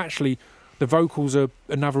 right, well, actually, the vocals are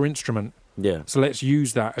another instrument. Yeah. So let's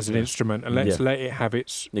use that as an instrument, and let's let it have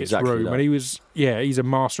its room. That. And he's a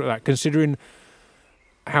master at that, considering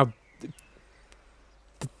how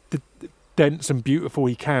dense and beautiful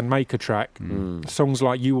he can make a track. Songs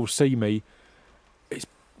like You Will See Me,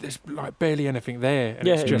 there's like barely anything there, and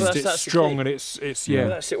it's strong, and it's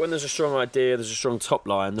that's it. When there's a strong idea, there's a strong top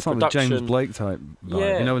line. The it's production, like James Blake type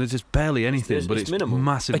vibe. You know, there's just barely anything, but it's minimal.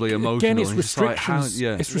 Massively emotional. Again, it's restrictions.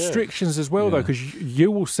 It's restrictions as well, though, because You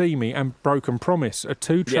Will See Me and Broken Promise are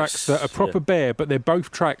two tracks that are proper bare, but they're both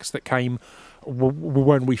tracks that came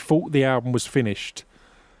when we thought the album was finished,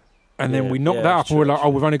 and then we knocked that up, and we're like,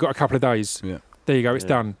 we've only got a couple of days. Yeah. There you go, it's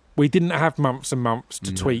done. We didn't have months and months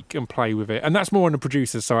to tweak and play with it, and that's more on the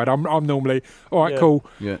producer's side. I'm normally all right, cool,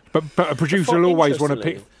 but a producer will always want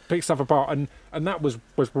to pick stuff apart, and that was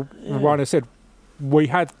when I said we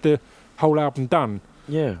had the whole album done.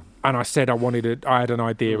 Yeah. And I said I had an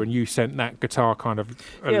idea, and you sent that guitar kind of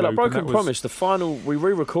like Broken Promise. The final, we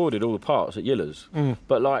re-recorded all the parts at Yillers,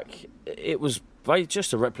 but like it was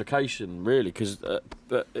just a replication, really, because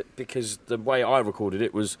the way I recorded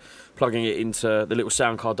it was plugging it into the little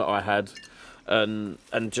sound card that I had, and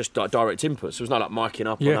just like direct inputs. There was no like miking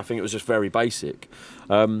up or nothing. It was just very basic,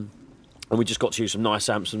 and we just got to use some nice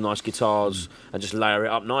amps, some nice guitars, and just layer it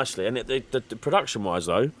up nicely. And the production-wise,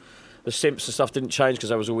 though, the synths and stuff didn't change because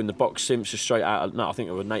they was all in the box synths, just straight out. I think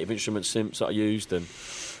it were Native Instruments synths that I used, and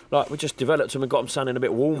like we just developed them and got them sounding a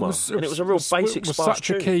bit warmer. It was a real basic. Was such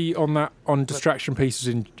a key on distraction pieces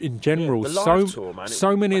in general. The live tour, man,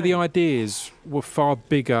 so many of the ideas were far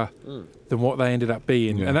bigger than what they ended up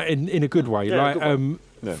being, and that in a good way.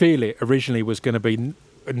 Feel It originally was going to be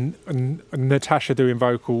Natasha doing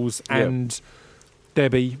vocals and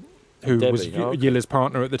Debbie, who was Yilla's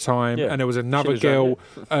partner at the time, and there was another girl,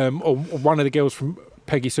 or one of the girls from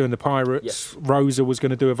Peggy Sue and the Pirates. Rosa was going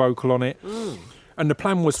to do a vocal on it. And the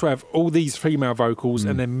plan was to have all these female vocals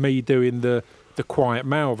and then me doing the quiet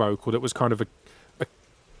male vocal that was kind of a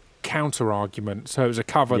counter-argument. So it was a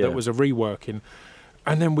cover that was a reworking.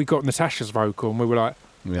 And then we got Natasha's vocal, and we were like,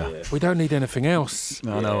 we don't need anything else.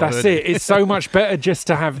 No, that's it. It's so much better just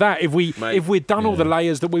to have that. If we'd done all the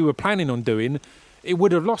layers that we were planning on doing, it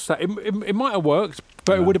would have lost that. It might have worked,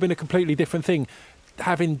 but it would have been a completely different thing.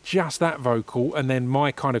 Having just that vocal and then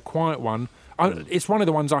my kind of quiet one, it's one of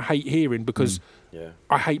the ones I hate hearing because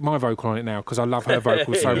I hate my vocal on it now because I love her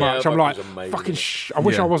vocals so much. I'm like, fucking I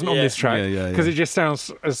wish I wasn't on this track because it just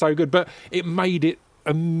sounds so good. But it made it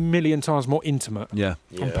a million times more intimate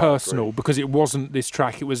and personal because it wasn't this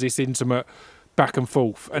track, it was this intimate back and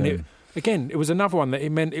forth. And it was another one that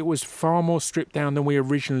it meant it was far more stripped down than we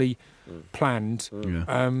originally planned.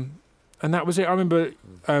 And that was it. I remember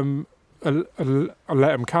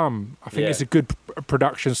Let 'Em Come. I think it's a good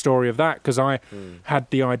production story of that because I had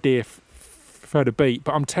the idea for the beat,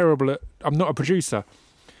 but I'm not a producer.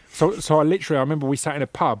 So I remember we sat in a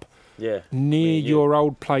pub near your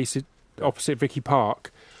old place opposite Vicky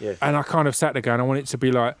Park, and I kind of sat there going, I want it to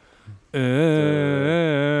be like,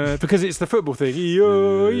 because it's the football thing.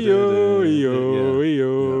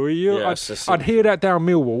 I'd hear that down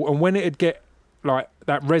Millwall, and when it'd get like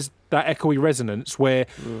that echoey resonance where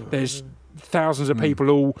there's thousands of people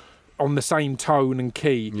all on the same tone and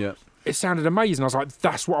key, it sounded amazing. I was like,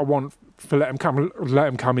 that's what I want for Let 'Em Come. Let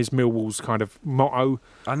 'Em Come is Millwall's kind of motto.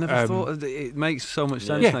 I never thought it makes so much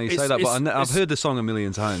sense now you say that, but I've heard the song a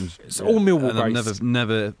million times. It's all Millwall based. I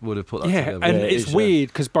never would have put that together. And it's weird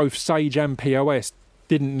because both Sage and POS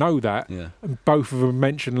didn't know that, and both of them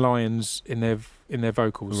mentioned Lions in their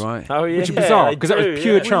vocals. Right. Oh, yeah. Which is bizarre because that was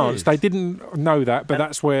pure chance. They didn't know that, but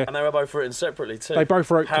that's where. And they were both written separately too. They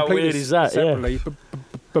both wrote How completely weird is that? separately,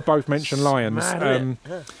 but both mentioned Lions.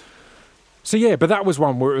 So but that was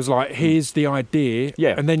one where it was like, here's the idea,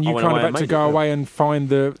 and then you kind of had to go away and find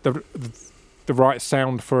the right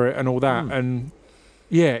sound for it and all that. And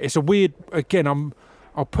it's a weird. Again,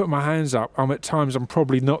 I'll put my hands up. At times I'm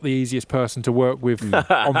probably not the easiest person to work with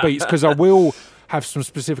on beats because I will have some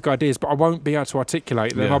specific ideas, but I won't be able to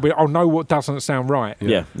articulate them. I'll know what doesn't sound right.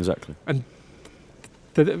 Yeah, exactly. And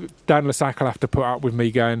Dan Lasac will have to put up with me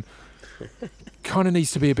going, kind of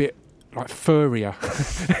needs to be a bit like Furrier.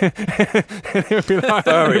 It'd be like,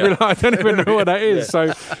 I don't even know what that is.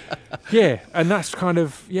 So, and that's kind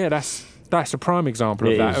of that's a prime example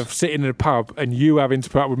of that, of sitting in a pub and you having to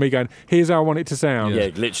put up with me going, here's how I want it to sound. Yeah,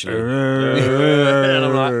 literally. And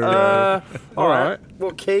I'm like, all right.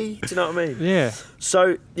 What key? Do you know what I mean? Yeah.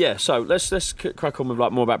 So let's crack on with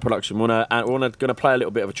like more about production. We're gonna play a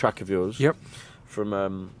little bit of a track of yours. Yep.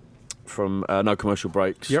 From No Commercial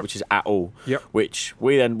Breaks, which is At All. Yep. Which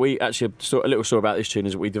we actually a little story about this tune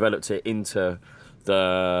is that we developed it into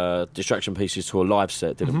the Distraction Pieces to a live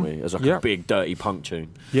set, didn't we? As like a big dirty punk tune.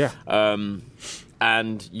 Yeah.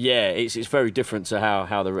 And it's very different to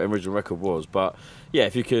how the original record was. But yeah,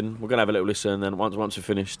 if you can, we're gonna have a little listen, and then once we're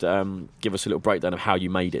finished, give us a little breakdown of how you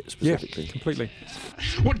made it specifically. Yeah, completely.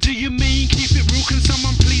 What do you mean? Keep it real, can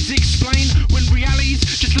someone please explain? When reality's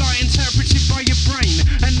just like interpreted by your brain,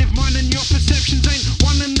 and if mine and your perceptions ain't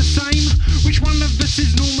one and the same, which one of us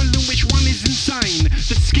is normal and which one is insane?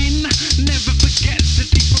 The skin never forgets the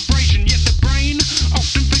deep vibration, yet the brain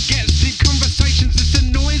often forgets deep conversations. This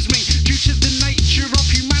annoys me due to the nature of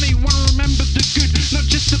humanity. Wanna remember the good, not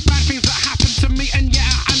just the bad things that happen to me. And yeah,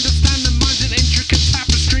 I understand the mind's an intricate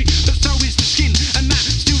tapestry, but so is the skin, and that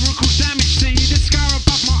still records damage. See the scar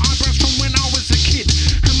above my eyebrows from when I was a kid,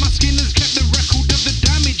 and my skin has kept the record of the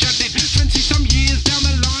damage I did 20-some years down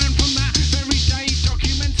the line from that very day.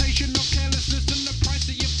 Documentation of carelessness and the price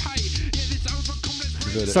that you pay. Yeah, this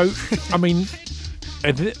overcomplex. So, I mean,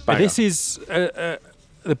 this is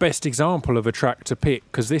the best example of a track to pick,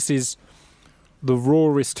 because this is the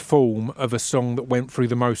rawest form of a song that went through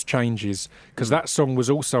the most changes, because that song was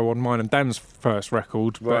also on mine and Dan's first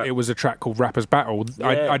record, but it was a track called Rapper's Battle.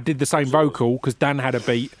 I did the same vocal because Dan had a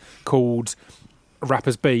beat called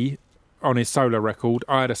Rapper's B on his solo record.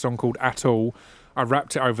 I had a song called At All. I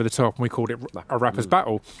rapped it over the top and we called it a Rapper's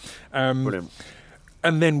Battle. Brilliant.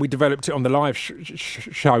 And then we developed it on the live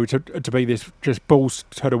show to be this just balls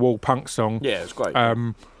to the wall punk song. Yeah, it was great.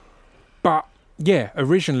 But yeah,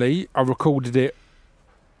 originally I recorded it,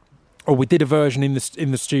 or we did a version in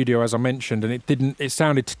the studio, as I mentioned, and it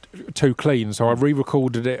sounded too clean, so I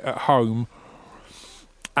re-recorded it at home.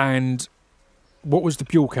 And what was the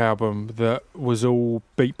Bjork album that was all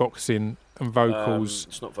beatboxing and vocals?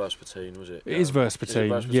 It's not Vespertine, was it? It is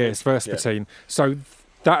Vespertine. Is it Vespertine? Yeah, it's Vespertine. Yeah. So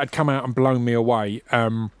that had come out and blown me away.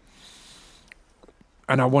 And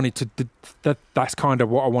I wanted to... That's kind of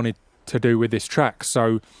what I wanted to do with this track.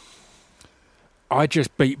 So I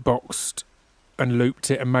just beatboxed and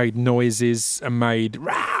looped it and made noises and made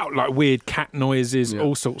like weird cat noises,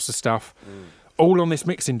 all sorts of stuff. All on this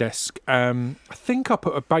mixing desk. I think I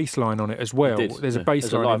put a bass line on it as well. There's a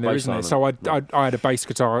bass line in there, isn't there? So I had a bass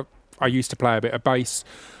guitar. I used to play a bit of bass.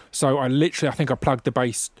 So I think I plugged the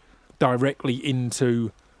bass directly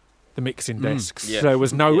into the mixing desk. So there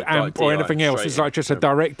was no amp or anything else. It's like just a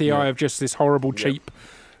direct DI of just this horrible cheap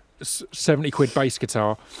 70 quid bass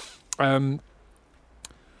guitar.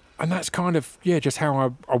 And that's kind of, just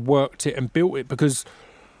how I worked it and built it, because,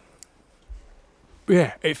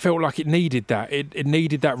 it felt like it needed that. It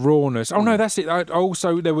needed that rawness. Oh, no, that's it.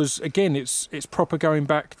 There was, again, it's proper going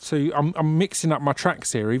back to... I'm mixing up my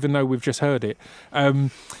tracks here, even though we've just heard it.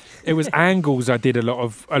 It was Angles I did a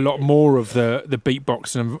lot more of the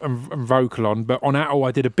beatboxing and vocal on, but on At All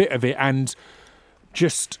I did a bit of it, and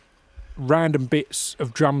just random bits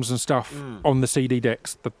of drums and stuff on the CD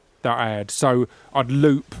decks that I had. So I'd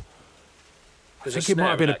loop... I think it might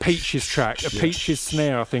have been a Peaches track, a Peaches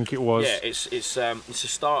snare, I think it was. Yeah, it's a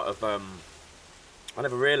start of... I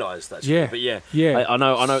never realised that. Yeah, but I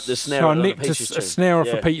know the snare. So I nicked a snare off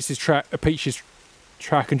a Peaches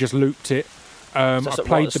track and just looped it. I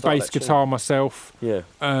played the bass guitar myself. Yeah.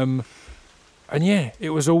 And it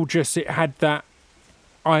was all just, it had that...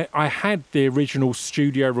 I had the original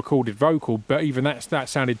studio recorded vocal, but even that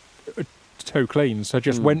sounded too clean, so I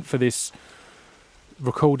just went for this...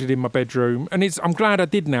 recorded in my bedroom, and I'm glad I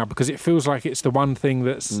did now, because it feels like it's the one thing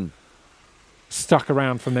that's stuck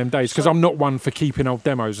around from them days, because I'm not one for keeping old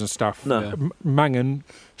demos and stuff. No. Mangan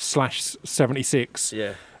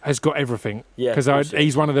 /76 has got everything, because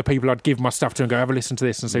he's one of the people I'd give my stuff to and go, have a listen to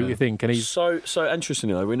this and see what you think. And he's so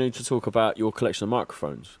interestingly though, we need to talk about your collection of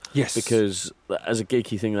microphones. Yes, because as a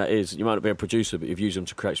geeky thing that is, you might not be a producer, but you've used them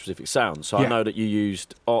to create specific sounds. So I know that you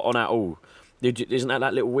used on At All. Isn't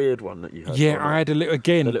that little weird one that you had? Yeah, I had a little,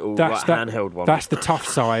 again, the little that's handheld one. That's the tough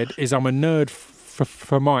side, is I'm a nerd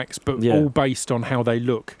for mics, but all based on how they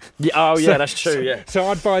look. Yeah, that's true, yeah. So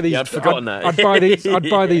I'd buy these... I'd forgotten that. I'd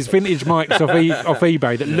buy these vintage mics off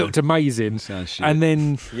eBay that looked amazing. And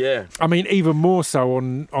then, I mean, even more so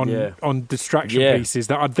on distraction pieces,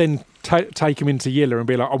 that I'd then take them into Yilla and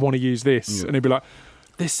be like, I want to use this. Yeah. And he'd be like,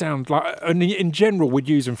 this sound like, and in general we'd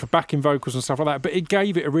use them for backing vocals and stuff like that, but it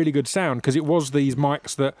gave it a really good sound because it was these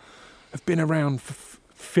mics that have been around for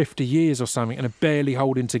 50 years or something and are barely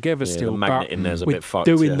holding together still. The magnet in there's a bit fucked.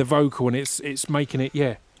 Doing the vocal and it's making it,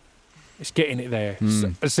 it's getting it there.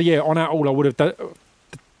 So on At All I would have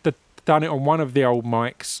done it on one of the old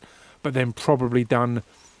mics, but then probably done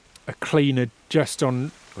a cleaner just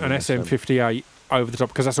on an SM58 over the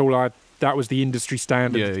top, because that was the industry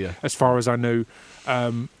standard as far as I knew.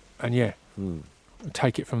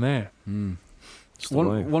 Take it from there.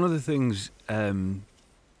 One of the things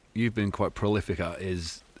you've been quite prolific at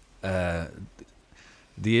is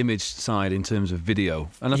the image side in terms of video,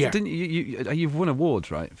 and didn't you've won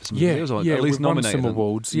awards, right, for some videos, or at least nominated some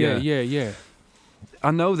awards. Yeah.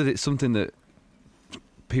 I know that it's something that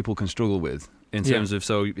people can struggle with in terms of,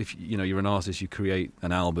 so if you're an artist, you create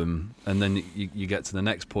an album, and then you get to the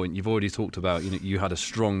next point. You've already talked about you had a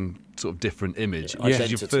strong sort of different image. This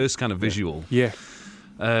is your first kind of visual.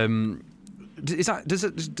 Does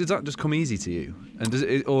that just come easy to you?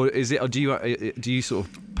 And or do you sort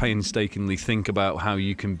of painstakingly think about how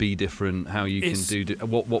you can be different, how you can do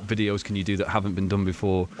what videos can you do that haven't been done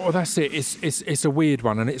before? Well, that's it. It's a weird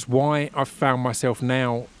one, and it's why I've found myself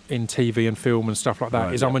now in TV and film and stuff like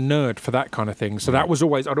that. I'm a nerd for that kind of thing. So that was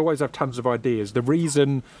I'd always have tons of ideas. The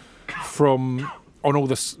reason on all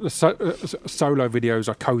the solo videos,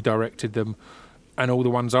 I co-directed them, and all the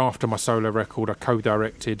ones after my solo record, I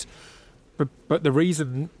co-directed. But the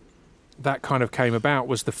reason that kind of came about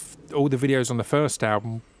was all the videos on the first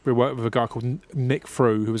album, we worked with a guy called Nick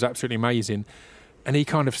Frew, who was absolutely amazing, and he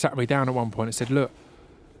kind of sat me down at one point and said, look,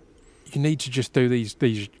 you need to just do these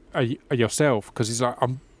yourself, because he's like,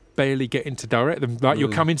 I'm barely getting to direct them. Like, you're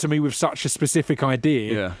coming to me with such a specific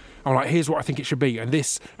idea. I'm like, here's what I think it should be, and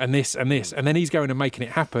this, and this, and this. And then he's going and making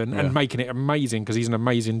it happen and making it amazing, because he's an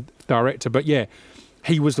amazing director. But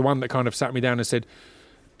he was the one that kind of sat me down and said,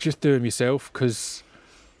 just do them yourself, because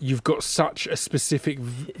you've got such a specific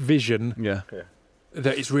vision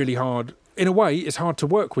that it's really hard. In a way, it's hard to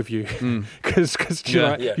work with you, because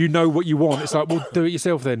you know what you want. It's like, well, do it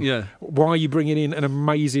yourself then. Why are you bringing in an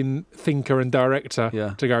amazing thinker and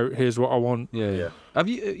director to go, here's what I want? Have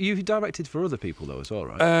you've directed for other people though as well,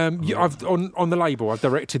 right? I've on the label, I've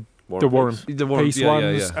directed the War and Peace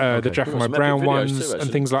ones, the Giacomo Brown ones, and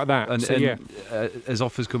things like that. Has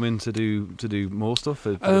offers come in to do more stuff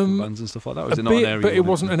for bands and stuff like that? Or is it not an area? But it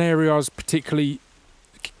wasn't an area I was particularly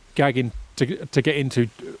gagging to get into.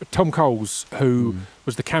 Tom Coles, who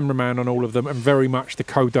was the cameraman on all of them and very much the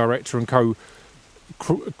co-director and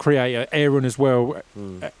co-creator. Aaron as well.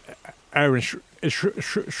 Aaron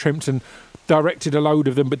Shrimpton directed a load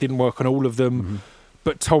of them but didn't work on all of them.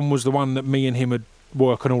 But Tom was the one that me and him had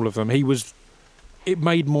work on all of them. It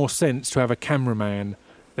made more sense to have a cameraman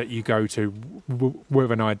that you go to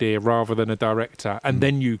with an idea rather than a director, and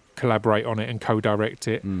then you collaborate on it and co-direct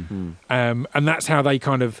it. And that's how they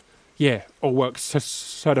kind of all works.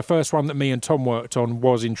 So the first one that me and Tom worked on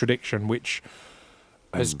was Introduction, which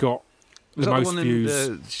has got the most views.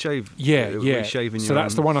 So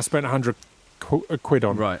that's the one I spent 100 quid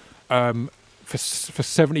on. Right. For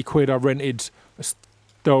 70 quid, I rented a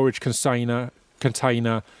storage container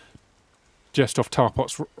just off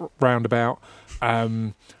Tarpot's roundabout.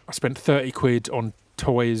 I spent 30 quid on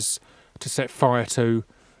toys to set fire to,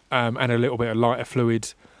 and a little bit of lighter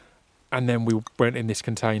fluid, and then we went in this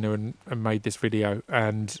container and made this video,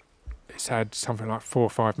 and it's had something like 4 or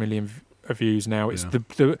 5 million views now. It's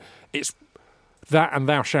it's that and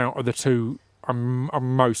Thou Shalt are the two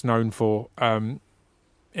I'm most known for. In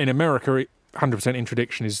America, 100%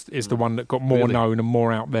 Introduction is the one that got more known and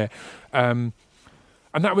more out there. And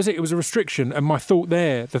that was it. It was a restriction. And my thought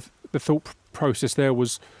there, the thought process there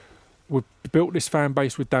was, we built this fan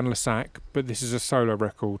base with Dan Lassac, but this is a solo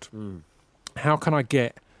record. How can I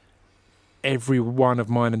get every one of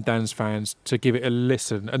mine and Dan's fans to give it a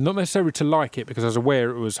listen? And not necessarily to like it, because I was aware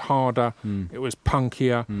it was harder, it was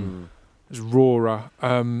punkier, it was rawer.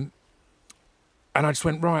 And I just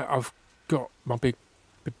went, right, I've got my big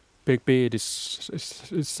beard is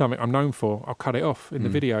something I'm known for. I'll cut it off in the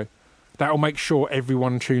video. That'll make sure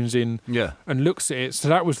everyone tunes in and looks at it. So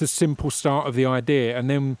that was the simple start of the idea. And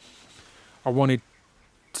then I wanted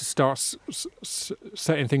to start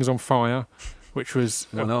setting things on fire, which was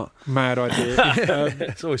a mad idea.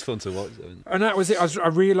 It's always fun to watch. And that was it. I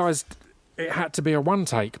realised it had to be a one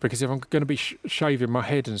take, because if I'm going to be shaving my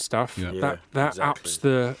head and stuff, that exactly ups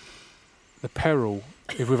the peril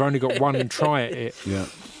if we've only got one try at it.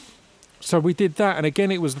 So we did that, and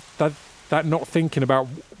again it was that not thinking about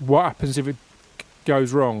what happens if it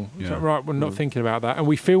goes wrong. So, right, we're not thinking about that. And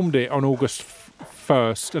we filmed it on August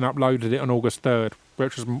 1st and uploaded it on August 3rd,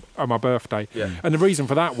 which was on my birthday. Yeah. And the reason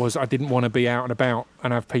for that was I didn't want to be out and about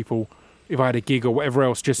and have people, if I had a gig or whatever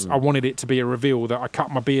else, I wanted it to be a reveal that I cut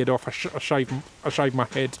my beard off, I shaved my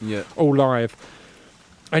head, all live.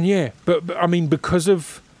 And but I mean, because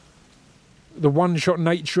of the one-shot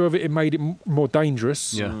nature of it, it made it more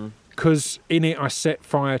dangerous. Yeah. Because in it I set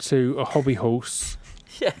fire to a hobby horse.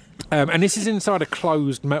 Yeah. And this is inside a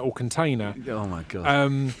closed metal container. Oh my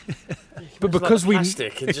god! But because we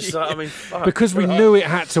because we knew it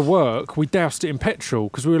had to work, we doused it in petrol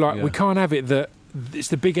because we were like, we can't have it that it's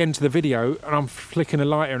the big end to the video, and I'm flicking a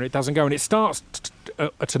lighter and it doesn't go, and it starts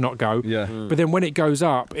to not go. Yeah. But then when it goes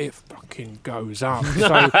up, it fucking goes up.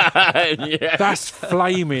 So that's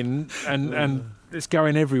flaming and it's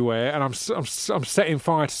going everywhere, and I'm setting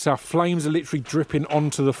fire to stuff. Flames are literally dripping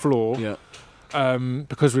onto the floor. Yeah.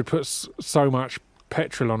 Because we put so much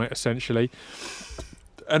petrol on it, essentially.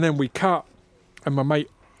 And then we cut, and my mate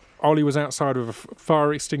Ollie was outside with a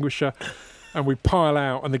fire extinguisher, and we pile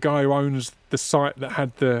out, and the guy who owns the site that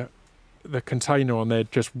had the container on there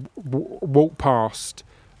just walked past,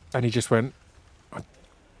 and he just went,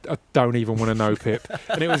 I don't even want to know, Pip.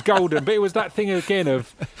 And it was golden, but it was that thing again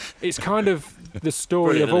of, it's kind of the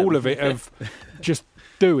story of all of it, of just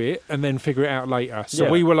do it and then figure it out later. So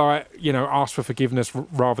we were like, ask for forgiveness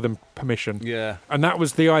rather than permission. Yeah. And that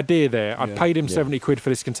was the idea there. I'd paid him 70 quid for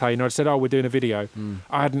this container. I'd said, we're doing a video.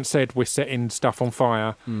 I hadn't said we're setting stuff on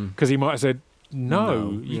fire, because he might have said,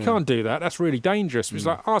 no, you can't do that. That's really dangerous. It was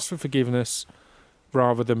like, ask for forgiveness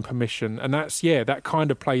rather than permission. And that's, that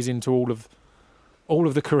kind of plays into all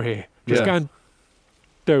of the career. Just go and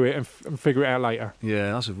do it and figure it out later.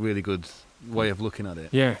 Yeah, that's a really good way of looking at it.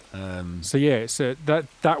 Yeah. So it's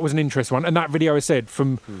that was an interesting one, and that video I said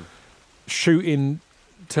from shooting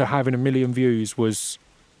to having 1 million views was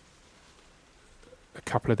a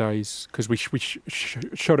couple of days, because we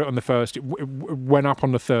shot it on the 1st. It went up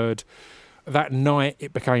on the 3rd. That night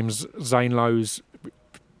it became Zane Lowe's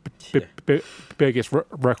biggest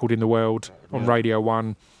record in the world on Radio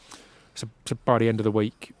 1. So by the end of the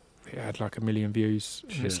week, it had like 1 million views.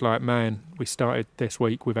 It's like, man, we started this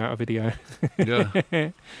week without a video.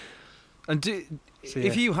 Yeah. And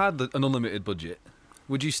if you had an unlimited budget,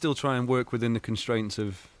 would you still try and work within the constraints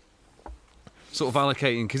of sort of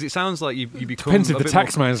allocating? Because it sounds like you become... Depends if the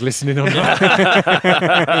tax man's listening or not.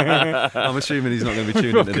 I'm assuming he's not going to be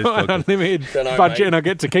tuning into this podcast. An unlimited budget and I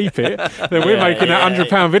get to keep it. Then we're making that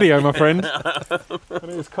 £100 video, my friend.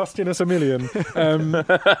 And it's costing us 1 million. I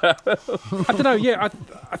don't know. Yeah,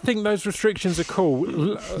 I think those restrictions are cool.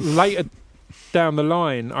 Later down the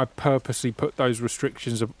line, I purposely put those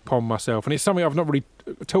restrictions upon myself, and it's something I've not really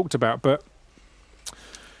talked about. But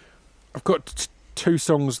I've got 2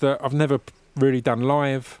 songs that I've never really done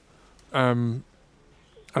live, and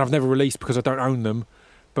I've never released because I don't own them.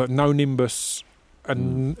 But No Nimbus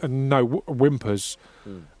and No Whimpers.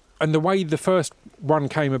 And the way the first one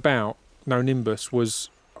came about, No Nimbus, was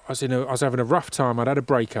I was having a rough time. I'd had a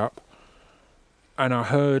breakup, and I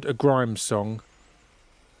heard a Grimes song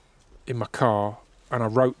in my car, and I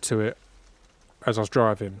wrote to it as I was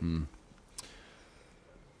driving.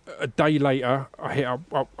 A day later, I hit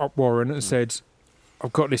up Warren and said,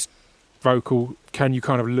 I've got this vocal, can you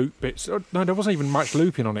kind of loop bits? No, there wasn't even much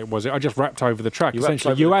looping on it, was it? I just rapped over the track.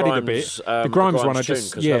 Essentially, you added a bit. The Grimes one, I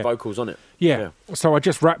just... Because there vocals on it. Yeah. So I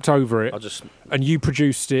just rapped over it, and you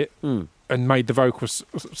produced it and made the vocals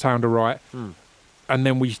sound all right. And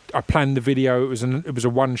then I planned the video. It was a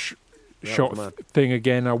one-shot thing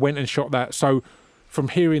again. I went and shot that. So from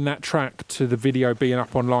hearing that track to the video being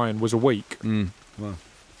up online was a week. Wow.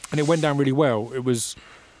 And it went down really well. It was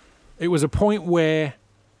a point where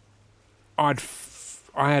I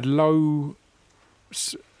had low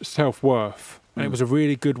self-worth, and it was a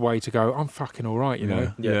really good way to go, I'm fucking all right, you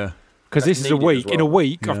know? Yeah. Because this is a week. Well. In a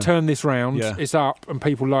week, I've turned this round, it's up, and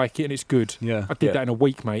people like it, and it's good. Yeah. I did that in a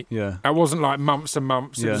week, mate. Yeah. It wasn't like months and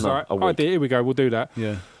months. It was like, I did, here we go, we'll do that.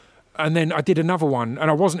 Yeah. And then I did another one,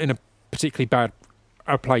 and I wasn't in a particularly bad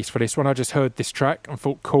place for this one. I just heard this track and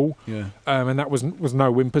thought, cool. Yeah. And that was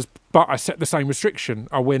No Whimpers, but I set the same restriction.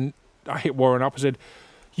 I hit Warren up and said,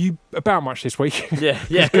 you about much this week? Yeah.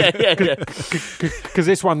 Because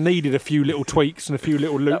this one needed a few little tweaks and a few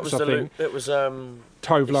little loops. I think it was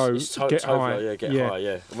Tove Low, Get High. Get High.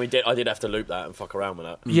 Yeah. And I did have to loop that and fuck around with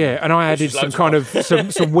that. Yeah, and I added some kind of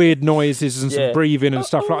some weird noises and some breathing and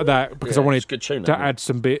stuff like that because I wanted to add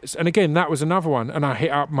some bits. And again, that was another one. And I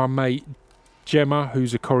hit up my mate Gemma,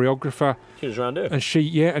 who's a choreographer. She was around here, and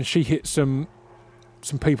she hit some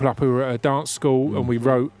people up who were at a dance school, and we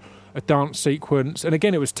wrote a dance sequence. And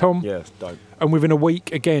again, it was Tom. Yeah, dope. And within a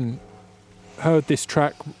week, again, heard this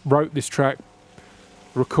track, wrote this track,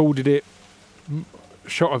 recorded it,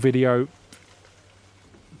 shot a video,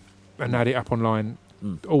 and had it up online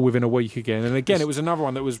all within a week again. And again, it was another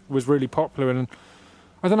one that was really popular. And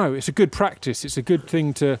I don't know, it's a good practice. It's a good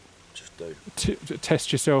thing to just do. To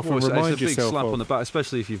test yourself and remind yourself. It's a big slap of. on the back,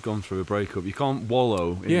 especially if you've gone through a breakup. You can't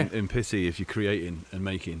wallow in pity if you're creating and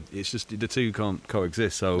making. It's just the two can't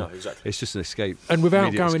coexist. So no, exactly. It's just an escape. And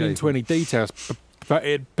without going into any details, but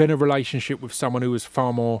it'd been a relationship with someone who was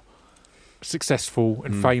far more successful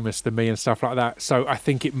and famous than me and stuff like that. So I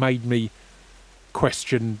think it made me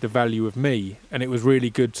question the value of me, and it was really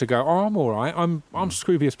good to go, I'm all right, I'm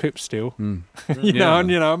Scroobius Pip still. you know,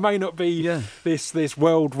 and I may not be this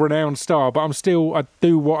world renowned star, but I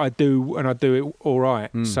do what I do, and I do it all right.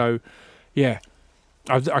 So I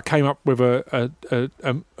came up with a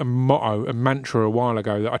motto, a mantra a while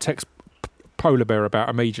ago that I text Polar Bear about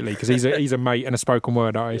immediately, because he's a mate and a spoken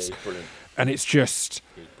word artist, and it's just,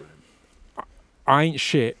 I ain't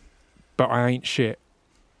shit, but I ain't shit.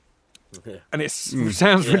 Yeah. And it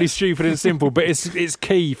sounds really stupid and simple, but it's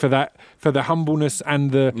key for the humbleness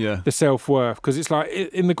and the self-worth, because it's like,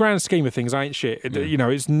 in the grand scheme of things, I ain't shit.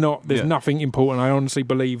 It's not. There's nothing important. I honestly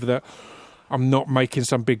believe that I'm not making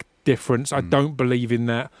some big difference. I don't believe in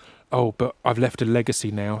that. Oh, but I've left a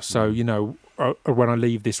legacy now, so when I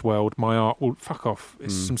leave this world, my art will fuck off.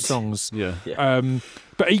 It's some songs.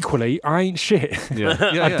 But equally, I ain't shit.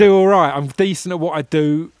 I do all right. I'm decent at what I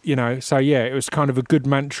do. So it was kind of a good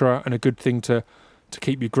mantra and a good thing to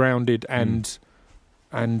keep you grounded and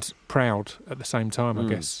proud at the same time, I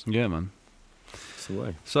guess. Yeah, man. That's the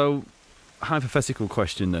way. So, hypothetical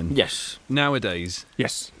question then. Yes. Nowadays.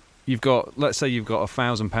 Yes. Let's say you've got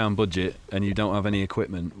 £1,000 budget and you don't have any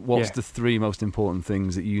equipment. What's the 3 most important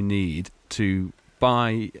things that you need to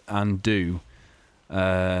buy and do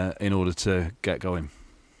in order to get going?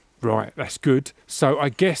 Right, that's good. So I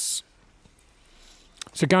guess,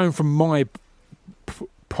 going from my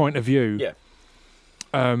point of view,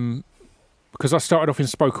 because I started off in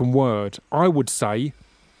spoken word, I would say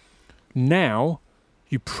now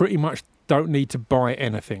you pretty much don't need to buy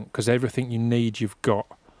anything, because everything you need you've got.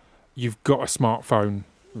 You've got a smartphone,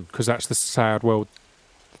 because that's the sad world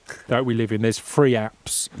that we live in. There's free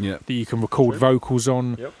apps that you can record vocals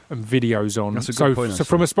on and videos on. That's a good point. So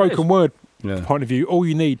from a spoken word point of view, all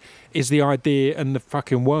you need is the idea and the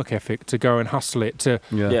fucking work ethic to go and hustle it, to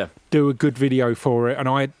do a good video for it. An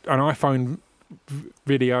iPhone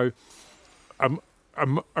video, I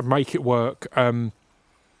make it work. I'd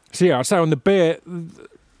say on the bare...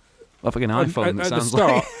 Like an iPhone, at sounds the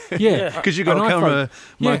start, like. Because you've got a camera,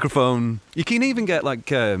 microphone. You can even get like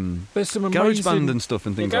there's some GarageBand and stuff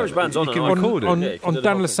and things like that. GarageBand's on you can record it. On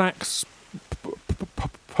Dan Lasac's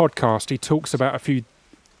podcast, he talks about a few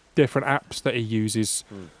different apps that he uses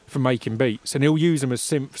for making beats, and he'll use them as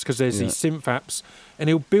synths, because there's these synth apps, and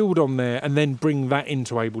he'll build on there and then bring that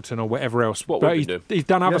into Ableton or whatever else. He's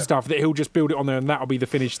done other stuff that he'll just build it on there, and that'll be the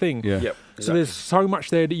finished thing. So there's so much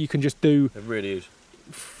there that you can just do. It really is.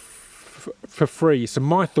 For free. So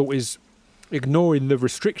my thought is ignoring the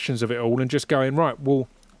restrictions of it all and just going, right, well,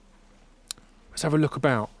 let's have a look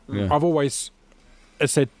about. I've always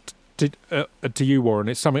said to you, Warren,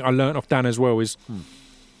 it's something I learnt off Dan as well, is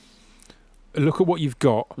look at what you've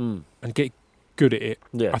got and get good at it.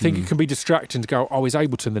 I think it can be distracting to go, is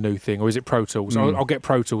Ableton the new thing, or is it Pro Tools? I'll get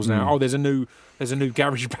Pro Tools now. There's a new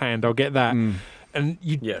GarageBand, I'll get that. And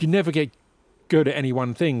you never get good at any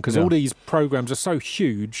one thing, because all these programs are so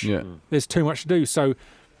huge. There's too much to do. So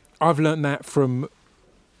I've learned that from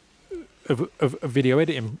a video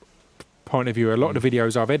editing point of view. A lot of the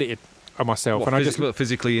videos I've edited are myself, and I just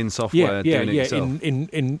physically in software doing it yourself.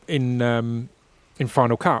 in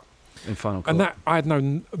Final Cut. In Final Cut. And that I had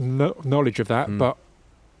no knowledge of that, but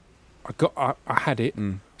I had it.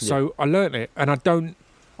 So I learnt it, and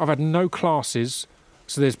I've had no classes,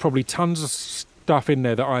 so there's probably tons of stuff in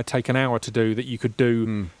there that I take an hour to do that you could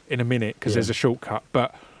do in a minute, because there's a shortcut.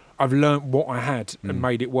 But I've learnt what I had and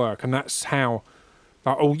made it work, and that's how.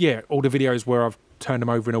 All the videos where I've turned them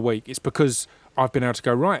over in a week, it's because I've been able to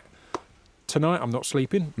go, right, tonight I'm not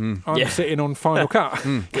sleeping. I'm sitting on Final Cut,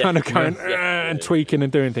 kind of going and tweaking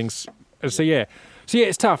and doing things. And so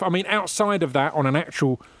it's tough. I mean, outside of that, on an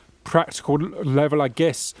actual practical level, I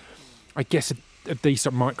guess a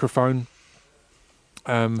decent microphone,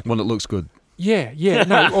 one that looks good. Maybe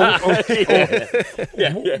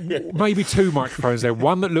 2 microphones there,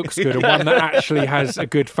 one that looks good and one that actually has a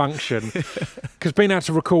good function, because being able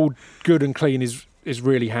to record good and clean is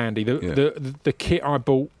really handy. The kit I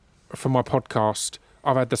bought for my podcast,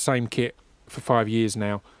 I've had the same kit for 5 years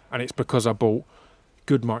now, and it's because I bought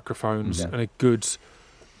good microphones and a good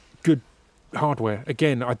hardware.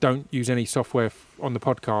 Again, I don't use any software on the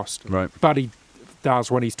podcast. Right. Buddy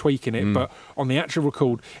does when he's tweaking it, but on the actual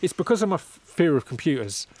record, it's because of my fear of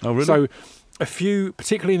computers. Oh, really? So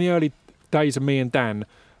particularly in the early days of me and Dan,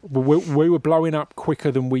 we were blowing up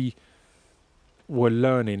quicker than we were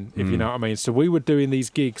learning, if you know what I mean. So we were doing these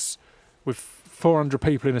gigs with 400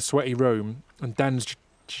 people in a sweaty room, and Dan's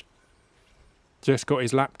just got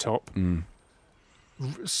his laptop.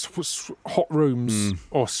 Hot rooms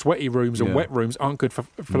or sweaty rooms and wet rooms aren't good for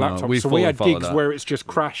laptops. So we had gigs where it's just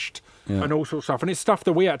crashed and all sorts of stuff. And it's stuff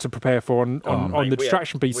that we had to prepare for on the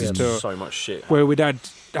Distraction Pieces tour. So much shit. Where we'd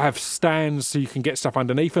have stands so you can get stuff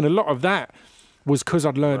underneath. And a lot of that was because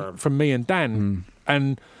I'd learned from me and Dan.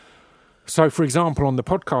 And so, for example, on the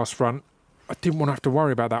podcast front, I didn't want to have to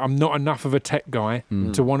worry about that. I'm not enough of a tech guy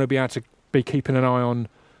to want to be able to be keeping an eye on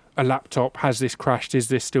a laptop. Has this crashed? Is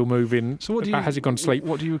this still moving? So has it gone to sleep?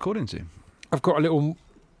 What do you record into? I've got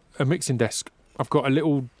a mixing desk. I've got a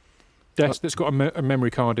little desk that's got a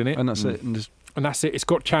memory card in it. And that's it? And that's it. It's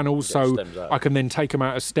got channels, so I can then take them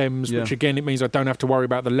out as stems, which again, it means I don't have to worry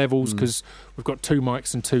about the levels because we've got 2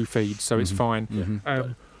 mics and 2 feeds, so it's fine.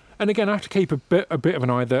 And again, I have to keep a bit of an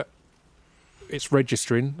eye that it's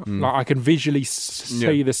registering. Like I can visually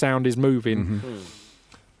see the sound is moving.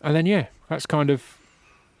 And then, that's kind of...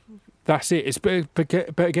 That's it.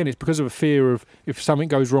 But again, it's because of a fear of if something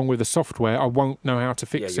goes wrong with the software, I won't know how to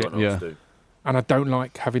fix it. And I don't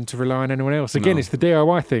like having to rely on anyone else. Again, it's the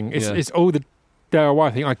DIY thing. It's all the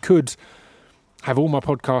DIY thing. I could have all my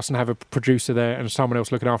podcasts and have a producer there and someone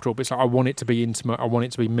else looking after it, but it's like I want it to be intimate. I want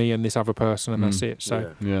it to be me and this other person, and that's it.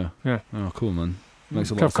 So Oh, cool, man.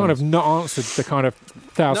 Makes a lot I've kind of not answered the kind of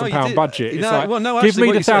 £1,000 budget. It's give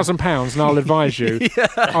me the £1,000 and I'll advise you.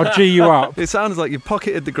 I'll G you up. It sounds like you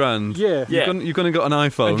pocketed the grand. Yeah. You've gone and got an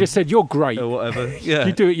iPhone. And just said, you're great. Or whatever. Yeah.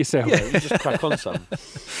 You do it yourself. You just crack on some.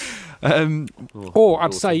 Or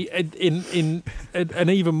I'd say in an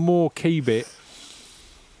even more key bit,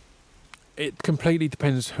 it completely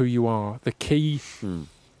depends who you are. The key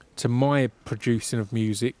to my producing of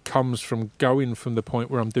music comes from going from the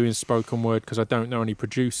point where I'm doing spoken word because I don't know any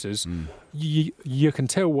producers. You can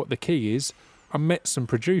tell what the key is. I met some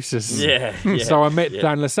producers. So I met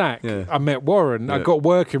Dan Lasac. I met Warren. I got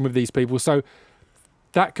working with these people. So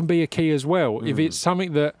that can be a key as well. If it's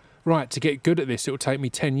something that, to get good at this, it will take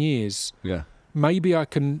me 10 years. Maybe I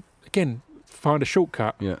can, again, find a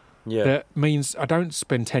shortcut. That means I don't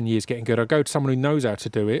spend 10 years getting good. I go to someone who knows how to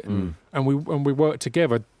do it, and we work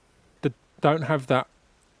together. Don't have that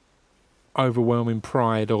overwhelming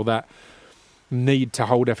pride or that need to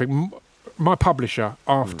hold everything. My publisher,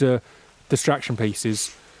 after Distraction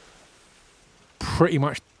Pieces, pretty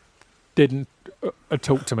much didn't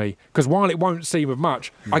talk to me because while it won't seem of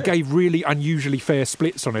much, I gave really unusually fair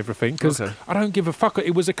splits on everything because I don't give a fuck.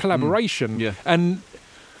 It was a collaboration, and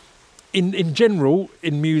in general,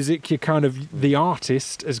 in music, you're kind of the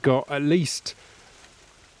artist has got at least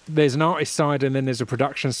there's an artist side and then there's a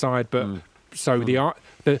production side, but so the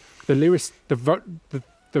lyrics, the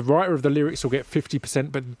writer of the lyrics will get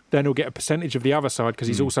 50%, but then he'll get a percentage of the other side because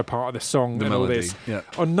he's also part of the song and melody. All this.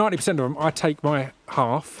 On 90% of them, I take my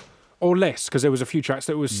half or less because there was a few tracks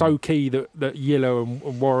that was so key that Yellow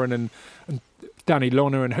and Warren and Danny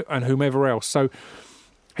Lona and whomever else. So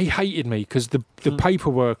he hated me because the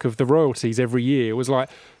paperwork of the royalties every year was like,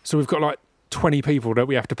 so we've got like 20 people that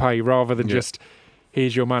we have to pay rather than just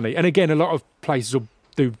here's your money. And again, a lot of places will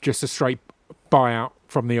do just a straight buyout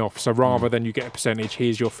from the off. So rather than you get a percentage,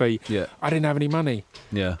 here's your fee. I didn't have any money.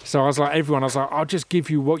 So I was like, I'll just give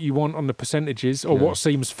you what you want on the percentages or what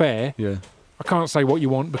seems fair. I can't say what you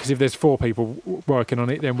want because if there's 4 people working on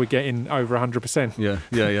it, then we're getting over 100%.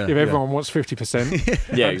 If everyone wants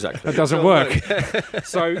 50%, exactly. That doesn't work.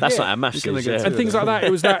 So that's not our maths. And things like that.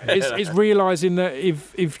 It was that. It's realising that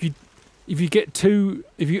if you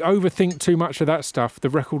overthink too much of that stuff, the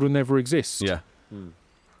record will never exist.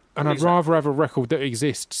 And I'd rather have a record that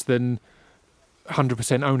exists than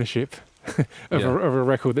 100% ownership of a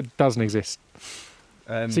record that doesn't exist.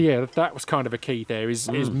 So that was kind of a key there is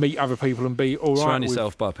meet other people and be all right. Surround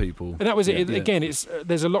yourself by people. And that was it. Again,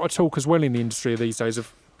 there's a lot of talk as well in the industry these days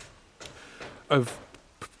of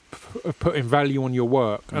putting value on your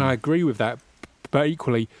work, and I agree with that. But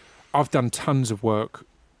equally, I've done tons of work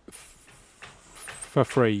for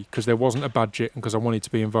free because there wasn't a budget and because I wanted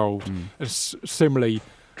to be involved. And similarly,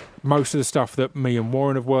 most of the stuff that me and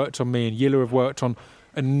Warren have worked on, me and Yilla have worked on,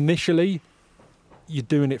 initially you're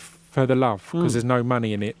doing it for the love because there's no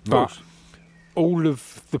money in it. But all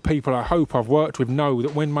of the people I hope I've worked with know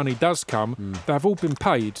that when money does come, they've all been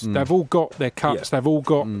paid. They've all got their cuts. They've all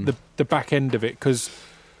got the back end of it because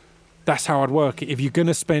that's how I'd work it. If you're going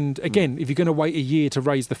to spend, again, if you're going to wait a year to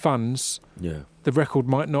raise the funds, the record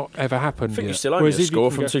might not ever happen. I think you still own your score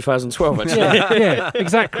from 2012, actually. Yeah,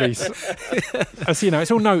 exactly. So,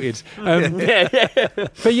 it's all noted.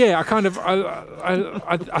 But yeah,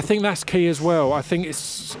 I think that's key as well. I think it's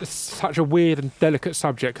such a weird and delicate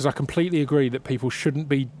subject because I completely agree that people shouldn't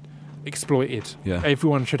be exploited. Yeah.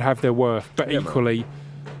 Everyone should have their worth, but equally,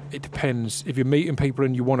 it depends. If you're meeting people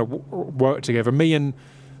and you want to work together, me and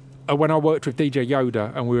when I worked with DJ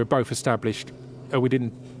Yoda and we were both established, we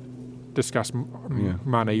didn't discuss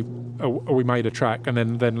money. We made a track, and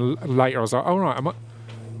then later I was like, "All right, am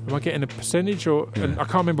I getting a percentage?" And I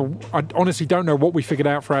can't remember. I honestly don't know what we figured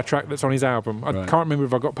out for our track that's on his album. I can't remember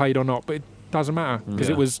if I got paid or not, but it doesn't matter because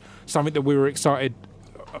it was something that we were excited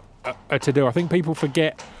to do. I think people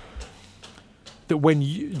forget that when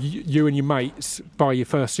you and your mates buy your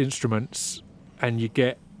first instruments and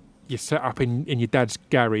you're set up in your dad's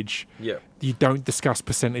garage, you don't discuss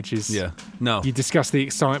percentages. Yeah, no. You discuss the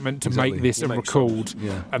excitement to make this and record,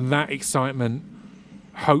 and that excitement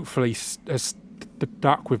hopefully has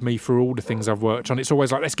stuck with me for all the things I've worked on. It's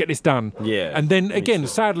always like, let's get this done. Yeah. And then again,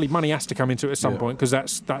 sadly, money has to come into it at some point because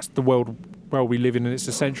that's the world we live in and it's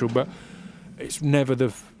essential. But it's never the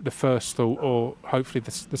first thought, or hopefully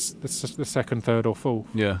the second, third, or fourth.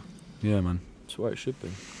 Yeah, man. That's the way it should be.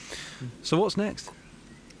 So what's next?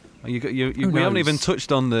 We haven't even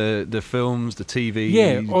touched on the films, the TV.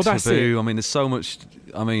 Yeah, that's it. I mean, there's so much.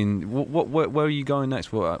 I mean, where are you going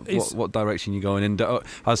next? What direction are you going in?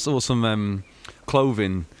 I saw some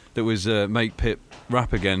clothing that was Make Pip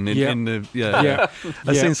rap again.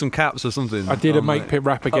 I've seen some caps or something. I did a Make Pip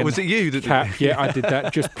rap again. Oh, was it you? Cap? Yeah, I did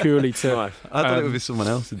that just purely to. I thought it would be someone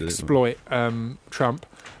else who did exploit Trump.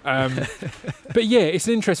 But yeah, it's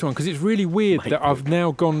an interesting one because it's really weird that I've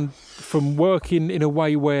now gone from working in a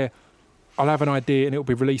way where I'll have an idea and it'll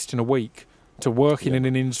be released in a week to working in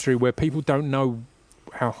an industry where people don't know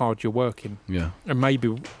how hard you're working. Yeah. And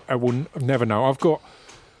maybe I will never know. I've got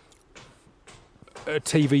a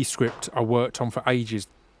TV script I worked on for ages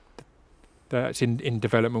that's in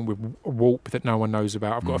development with Warp that no one knows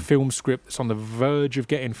about. I've got a film script that's on the verge of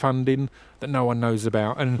getting funding that no one knows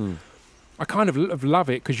about. And I kind of love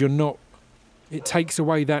it because it takes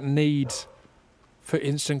away that need for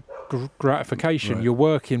instant gratification. Right. You're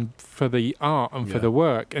working for the art and for the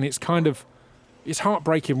work, and it's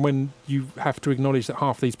heartbreaking when you have to acknowledge that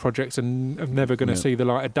half these projects are never going to see the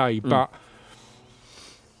light of day. But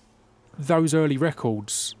those early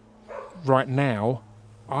records right now,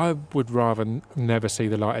 I would rather never see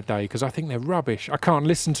the light of day because I think they're rubbish. I can't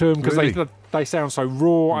listen to them because they sound so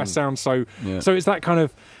raw. I sound so... Yeah. So it's that kind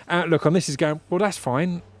of outlook on this is going, well, that's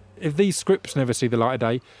fine. If these scripts never see the light of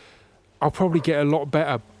day, I'll probably get a lot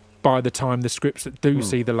better by the time the scripts that do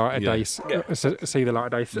see the light of day see the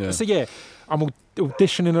light of day. So I'm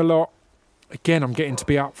auditioning a lot. Again, I'm getting to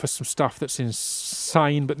be up for some stuff that's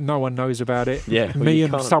insane, but no one knows about it. Yeah, Me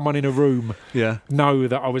and someone in a room know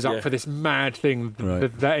that I was up for this mad thing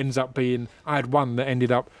that ends up being... I had one that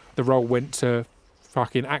ended up... The role went to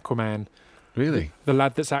fucking Aquaman. Really? The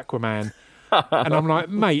lad that's Aquaman. And I'm like,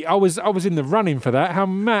 mate, I was in the running for that.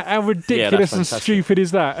 How ridiculous and stupid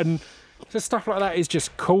is that? And just stuff like that is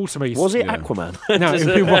just cool to me. Was it Aquaman? No,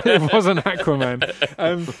 it wasn't Aquaman.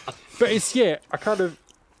 But it's, I kind of...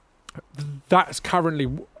 That's currently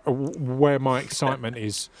where my excitement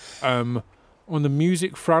is. On the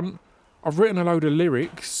music front, I've written a load of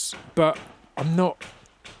lyrics, but I've not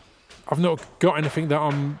got anything that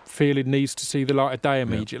I'm feeling needs to see the light of day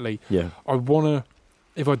immediately. Yeah. I want to,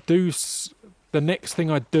 if I do, the next thing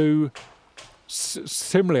I do,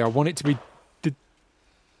 similarly, I want it to be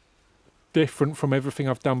different from everything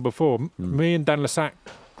I've done before. Me and Dan Lassac,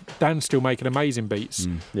 Dan's still making amazing beats.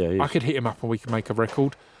 I could hit him up and we could make a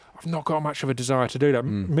record. I've not got much of a desire to do that.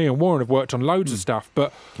 Me and Warren have worked on loads of stuff,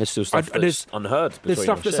 but there's still stuff that's unheard. There's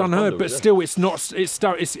stuff that's unheard, but still, it's not. It's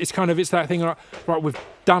that thing. Like, right, we've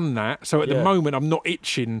done that. So at the moment, I'm not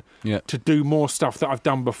itching to do more stuff that I've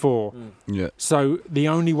done before. So the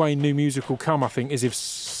only way new music will come, I think, is if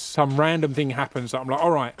some random thing happens that I'm like,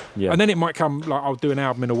 all right, and then it might come like I'll do an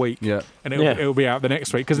album in a week, and it'll be out the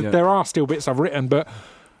next week because there are still bits I've written, but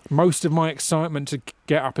most of my excitement to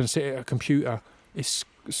get up and sit at a computer is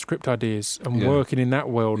script ideas and working in that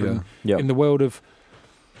world and in the world of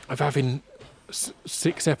having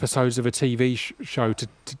 6 episodes of a TV show to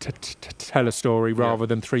tell a story rather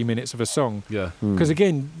than 3 minutes of a song. Because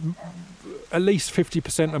again, at least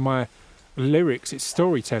 50% of my lyrics, it's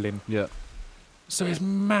storytelling. So it's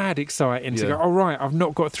mad exciting to go, all right, I've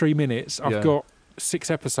not got 3 minutes, I've got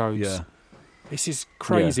 6 episodes. This is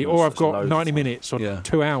crazy. Or I've got 90 minutes or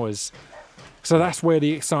 2 hours. So that's where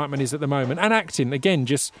the excitement is at the moment. And acting, again,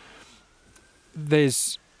 just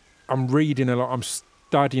I'm reading a lot, I'm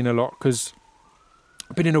studying a lot, because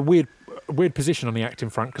I've been in a weird position on the acting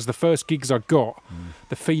front, because the first gigs I got,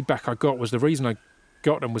 the feedback I got was the reason I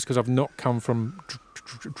got them was because I've not come from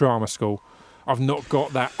drama school. I've not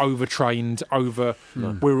got that overtrained,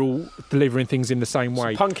 we're all delivering things in the same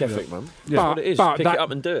way. It's punk ethic, man. That's what it is. Pick it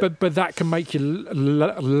up and do it. But that can make you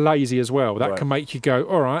lazy as well. That can make you go,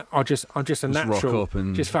 all right, I'm just a natural. Rock up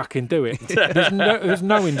and just fucking do it. There's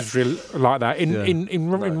no industry like that.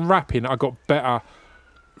 In rapping, I got better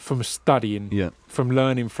from studying, from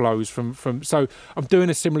learning flows, from. So I'm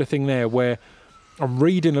doing a similar thing there where I'm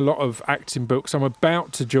reading a lot of acting books. I'm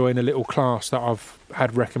about to join a little class that I've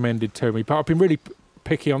had recommended to me, but I've been really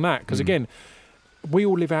picky on that because, again, we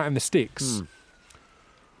all live out in the sticks.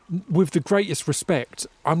 With the greatest respect,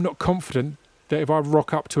 I'm not confident that if I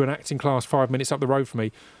rock up to an acting class 5 minutes up the road from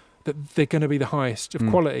me, that they're going to be the highest of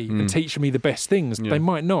quality and teach me the best things. They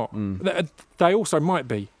might not. They also might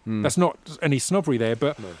be. That's not any snobbery there,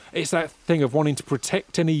 but it's that thing of wanting to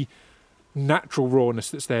protect any natural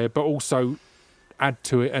rawness that's there, but also add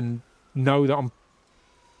to it and know that I'm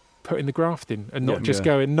putting the graft in and not just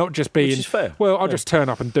being, which is fair. Well, I'll just turn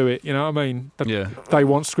up and do it, you know what I mean? They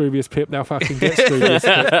want Scroobius Pip, they'll fucking get Scroobius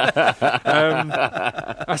Pip.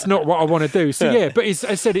 That's not what I want to do. So but I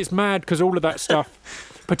said it's mad because all of that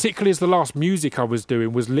stuff, particularly as the last music I was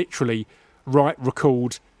doing was literally write,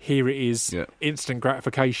 record, here it is, instant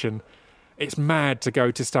gratification. It's mad to go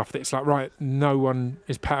to stuff that's like, right, no one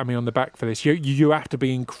is patting me on the back for this. You have to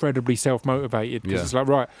be incredibly self-motivated because it's like,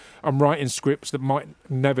 right, I'm writing scripts that might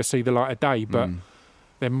never see the light of day, but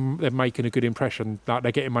they're making a good impression. Like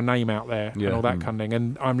they're getting my name out there and all that kind of thing.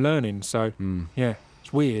 And I'm learning, so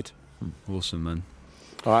it's weird. Awesome, man.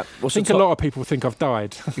 All right. I think a lot of people think I've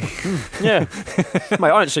died. Mate, I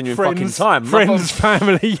haven't seen you in fucking time. Friends,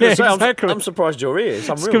 family, exactly. I'm surprised you're here.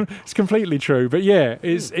 It's completely true, but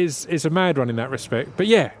it's a mad one in that respect. But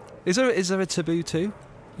is there a Taboo 2?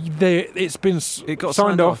 It got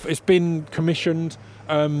signed off. It's been commissioned.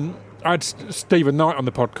 I had Stephen Knight on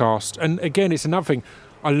the podcast, and again, it's another thing.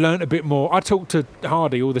 I learnt a bit more. I talk to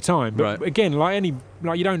Hardy all the time, but again, like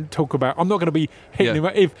you don't talk about. I'm not going to be hitting him.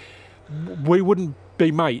 If we wouldn't be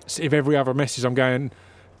mates if every other message I'm going,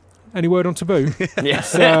 any word on Taboo?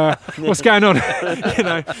 Yes. What's going on?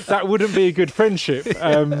 That wouldn't be a good friendship.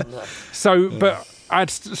 But I had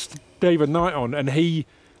Stephen Knight on, and he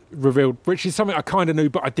revealed, which is something I kind of knew,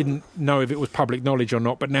 but I didn't know if it was public knowledge or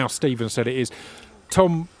not. But now Stephen said it is.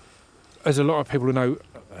 Tom, as a lot of people know,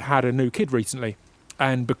 had a new kid recently,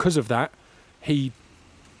 and because of that, he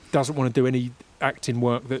doesn't want to do any acting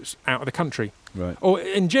work that's out of the country. Right. Or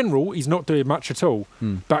in general, he's not doing much at all,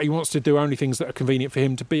 but he wants to do only things that are convenient for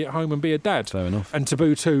him to be at home and be a dad. Fair enough. And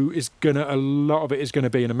Taboo 2 a lot of it is going to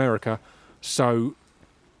be in America. So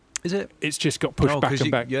is it? It's just got pushed back and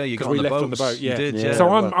back. Yeah, you got we on the left boats. on the boat. Yeah. You did, So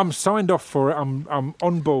I'm signed off for it. I'm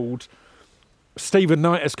on board. Stephen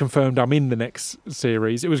Knight has confirmed I'm in the next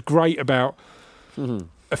series. It was great about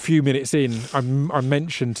a few minutes in. I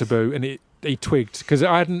mentioned Taboo and he twigged because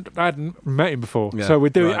I hadn't met him before. So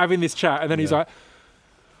we're having this chat, and then he's like,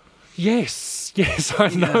 "Yes, I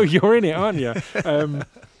know you're in it, aren't you?"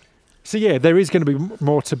 So there is going to be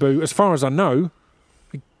more Taboo, as far as I know.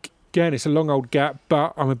 Again, it's a long old gap,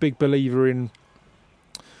 but I'm a big believer in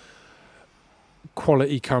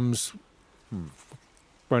quality comes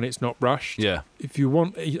when it's not rushed. Yeah. If you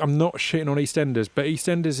want, I'm not shitting on EastEnders, but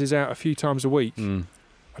EastEnders is out a few times a week. I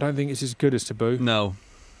don't think it's as good as Taboo. No,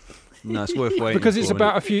 it's worth waiting because it's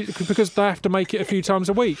about because they have to make it a few times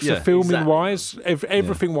a week. So filming wise,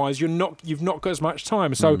 everything wise, you've not got as much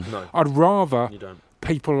time. So I'd rather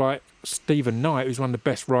people like Stephen Knight, who's one of the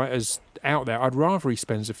best writers out there, I'd rather he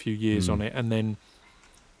spends a few years on it and then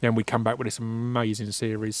we come back with this amazing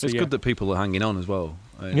series. So it's good that people are hanging on as well.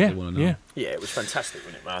 They want to know. Yeah, it was fantastic,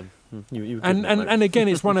 wasn't it, man? You and again,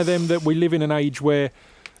 it's one of them that we live in an age where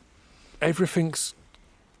everything's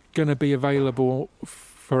going to be available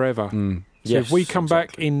forever. So if we come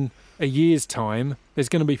back in a year's time, there's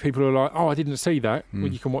going to be people who are like, "Oh, I didn't see that." Well,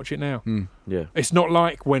 you can watch it now. Yeah, it's not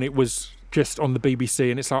like when it was just on the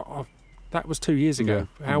BBC and it's like, "Oh, that was 2 years ago."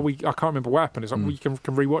 I can't remember what happened. It's like you can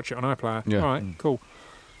rewatch it on iPlayer. All right, cool.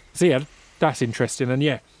 So that's interesting.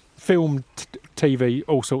 And film, TV,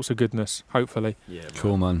 all sorts of goodness. Hopefully,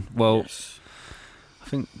 cool, man. Well, I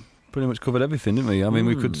think pretty much covered everything, didn't we? I mean,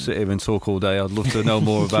 we could sit here and talk all day. I'd love to know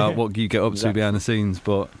more about what you get up to behind the scenes,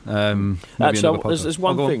 but actually, there's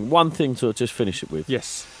one thing to just finish it with.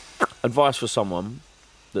 Yes, advice for someone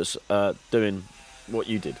that's doing what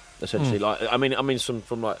you did, essentially. Like, I mean,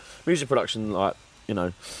 from like music production, like you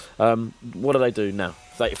know, what do they do now?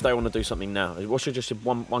 If they want to do something now, what's just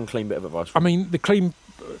one clean bit of advice? I mean, the clean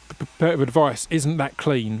bit of advice isn't that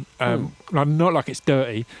clean. Not like it's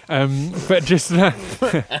dirty, but just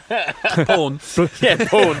porn. Yeah,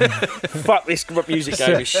 porn. Fuck, this music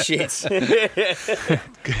game is shit.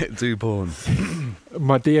 Do porn.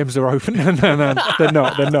 My DMs are open. No, they're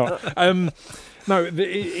not. They're not. No,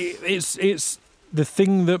 it's the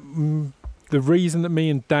thing that the reason that me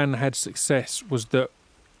and Dan had success was that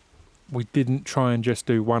we didn't try and just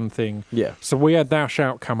do one thing. Yeah. So we had Thou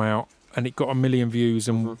Shalt come out, and it got 1 million views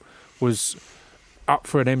and was up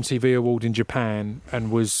for an MTV award in Japan,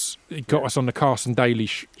 and it got us on the Carson Daly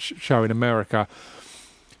show in America.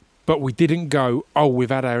 But we didn't go, we've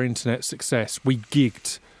had our internet success. We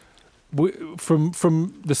gigged.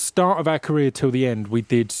 From the start of our career till the end, we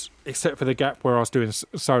did, except for the gap where I was doing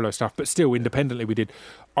solo stuff, but still independently we did.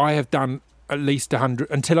 I have done at least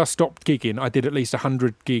 100, until I stopped gigging, I did at least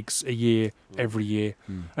 100 gigs a year, every year.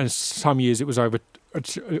 And some years it was over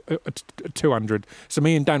 200. So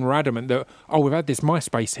me and Dan were adamant that, we've had this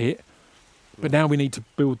MySpace hit, but now we need to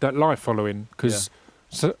build that live following, because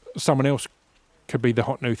someone else could be the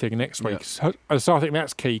hot new thing next week. So I think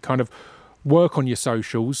that's key, kind of work on your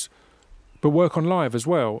socials, but work on live as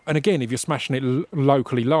well. And again, if you're smashing it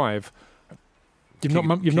locally live,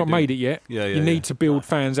 you've not made it yet. You need to build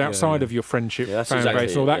fans outside of your friendship fan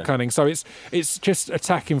base, all that kind of thing. So it's just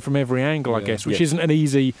attacking from every angle, I guess, which isn't an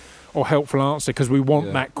easy or helpful answer, because we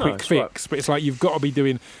want that quick fix. Right. But it's like you've got to be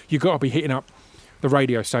hitting up the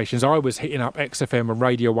radio stations. I was hitting up XFM and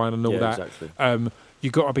Radio 1 and all that. Exactly.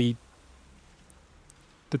 You've got to be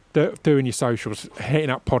doing your socials, hitting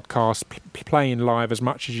up podcasts, playing live as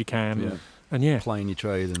much as you can. And playing your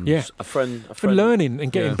trade and a friend and learning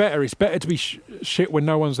and getting better. It's better to be shit when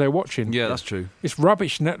no one's there watching. Yeah, that's true. It's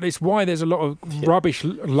rubbish. It's why there's a lot of rubbish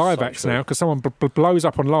live acts now, because someone blows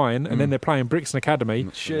up online and then they're playing Brixton Academy.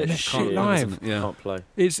 Shit live. Can't play.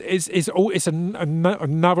 It's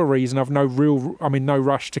another reason I've no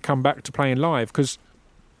rush to come back to playing live, because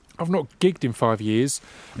I've not gigged in 5 years,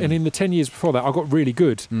 and in the 10 years before that I got really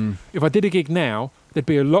good. If I did a gig now, there'd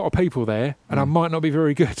be a lot of people there, and I might not be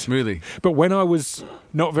very good. Really? But when I was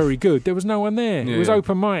not very good, there was no one there. It was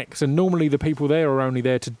open mics, and normally the people there are only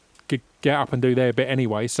there to get up and do their bit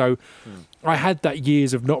anyway. So I had that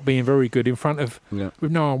years of not being very good in front of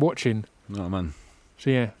with no one watching. Oh man. So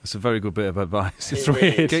it's a very good bit of advice. It's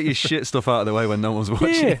weird. Get your shit stuff out of the way when no one's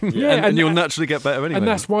watching. Yeah. and you'll naturally get better anyway. And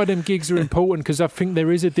that's why them gigs are important, because I think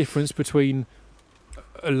there is a difference between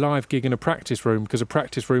a live gig and a practice room, because a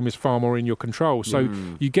practice room is far more in your control. So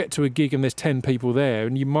you get to a gig and there's 10 people there,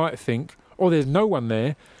 and you might think, there's no one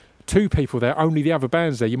there, 2 people there, only the other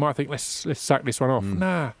band's there. You might think, let's sack this one off.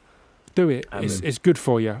 Nah, do it. It's good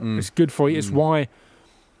for you. It's good for you. It's why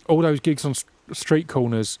all those gigs on street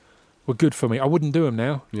corners were good for me. I wouldn't do them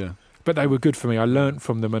now. Yeah. But they were good for me. I learnt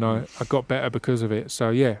from them, and I got better because of it. So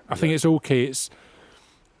I think it's all key. It's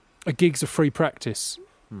a gig's a free practice.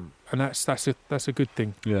 And that's a good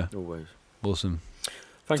thing. Yeah. Always. Awesome.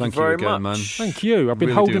 Thank you very again, much. Man. Thank you. I've been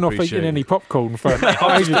holding off eating any popcorn for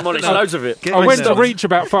ages. Loads of it. I went to reach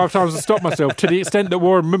about 5 times to stop myself, to the extent that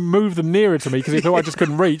Warren moved them nearer to me because he thought I just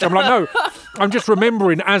couldn't reach. I'm like, no, I'm just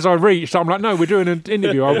remembering as I reached. I'm like, no, we're doing an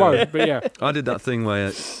interview. I won't. But I did that thing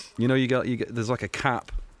where, you get there's like a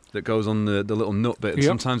cap that goes on the little nut bit, and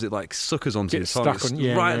sometimes it like suckers onto your tongue. It's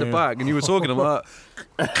right at the back, and you were talking about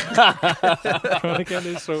trying to get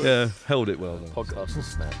this sort. Yeah, held it well though. Podcast and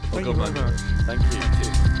snap. Thank you very much. Thank you.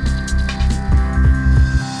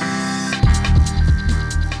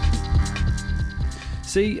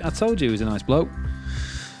 See, I told you he was a nice bloke.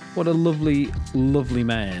 What a lovely, lovely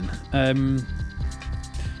man.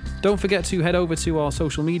 Don't forget to head over to our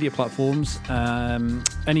social media platforms.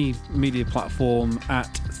 Any media platform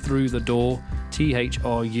at Through the Door,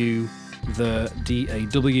 THRU, the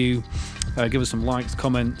DAW. Give us some likes,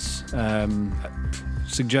 comments,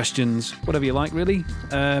 suggestions, whatever you like, really.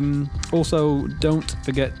 Also, don't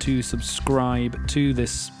forget to subscribe to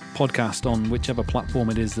this podcast on whichever platform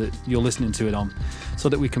it is that you're listening to it on, so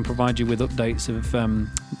that we can provide you with updates of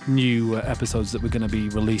new episodes that we're going to be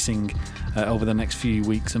releasing over the next few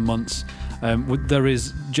weeks and months. There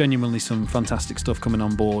is genuinely some fantastic stuff coming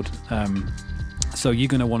on board, so you're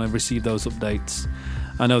going to want to receive those updates.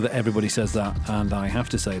 I know that everybody says that, and I have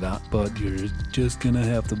to say that, but you're just going to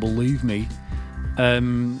have to believe me.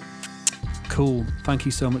 Cool. Thank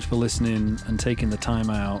you so much for listening and taking the time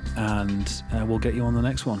out, and we'll get you on the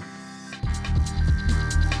next one.